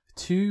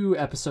 2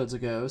 episodes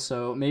ago,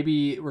 so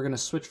maybe we're going to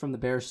switch from the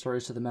bear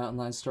stories to the mountain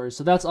lion stories.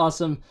 So that's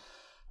awesome.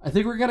 I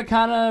think we're going to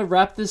kind of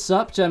wrap this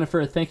up,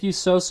 Jennifer. Thank you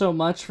so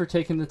much for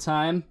taking the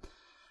time.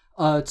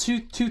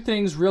 Two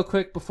things real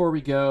quick before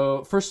we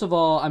go. First of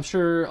all, I'm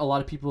sure a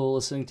lot of people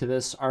listening to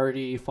this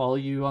already follow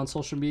you on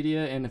social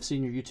media and have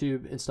seen your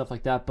YouTube and stuff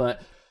like that,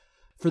 but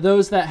for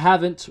those that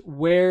haven't,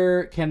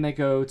 where can they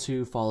go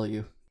to follow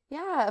you?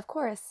 Yeah, of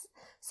course.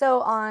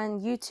 So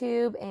on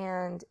YouTube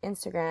and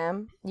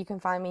Instagram, you can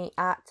find me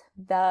at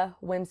The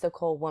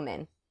Whimsical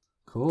Woman.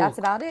 Cool. That's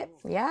about it.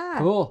 Yeah.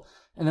 Cool.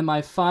 And then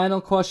my final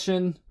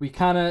question, we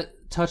kind of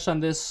touched on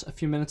this a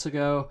few minutes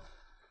ago.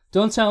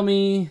 Don't tell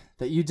me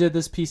that you did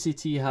this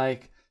PCT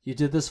hike, you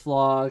did this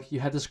vlog, you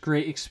had this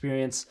great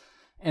experience,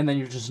 and then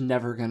you're just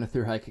never going to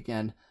thru hike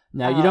again.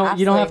 Now you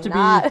don't have to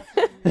not.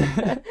 be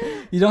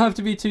you don't have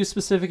to be too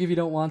specific if you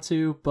don't want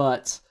to,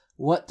 but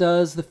what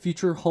does the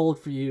future hold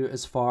for you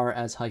as far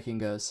as hiking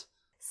goes?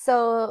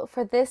 So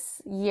for this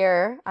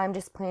year, I'm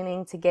just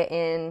planning to get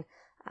in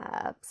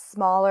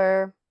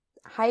smaller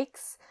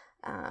hikes.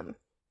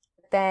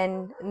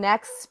 Then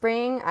next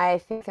spring, I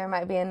think there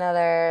might be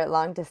another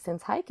long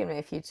distance hike in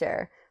my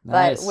future.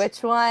 Nice. But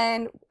which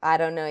one, I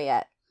don't know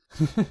yet.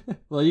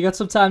 Well, you got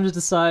some time to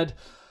decide.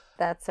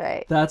 That's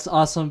right. That's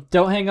awesome.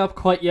 Don't hang up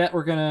quite yet.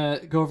 We're going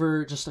to go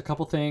over just a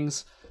couple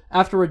things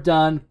after we're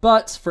done.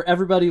 But for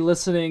everybody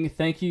listening,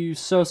 thank you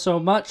so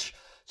much.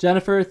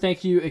 Jennifer,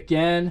 thank you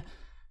again.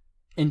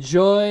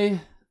 Enjoy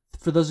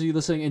for those of you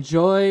listening,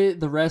 enjoy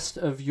the rest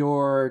of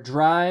your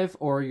drive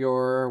or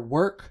your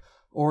work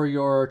or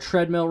your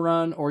treadmill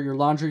run or your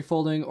laundry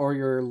folding or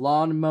your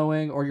lawn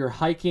mowing or your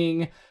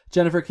hiking.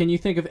 Jennifer, can you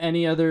think of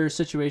any other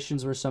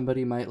situations where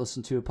somebody might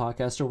listen to a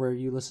podcast or where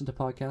you listen to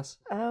podcasts?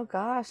 Oh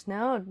gosh,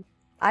 no.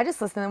 I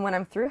just listen to them when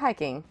I'm through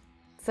hiking.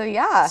 So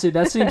yeah. See,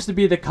 that seems to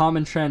be the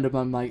common trend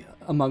among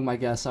my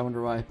guests. I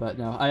wonder why, but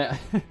no.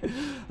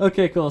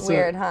 Okay, cool. So,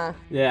 weird, huh?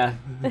 Yeah,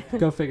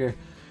 go figure.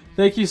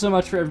 Thank you so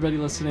much for everybody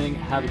listening.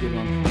 Have a good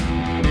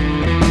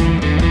one.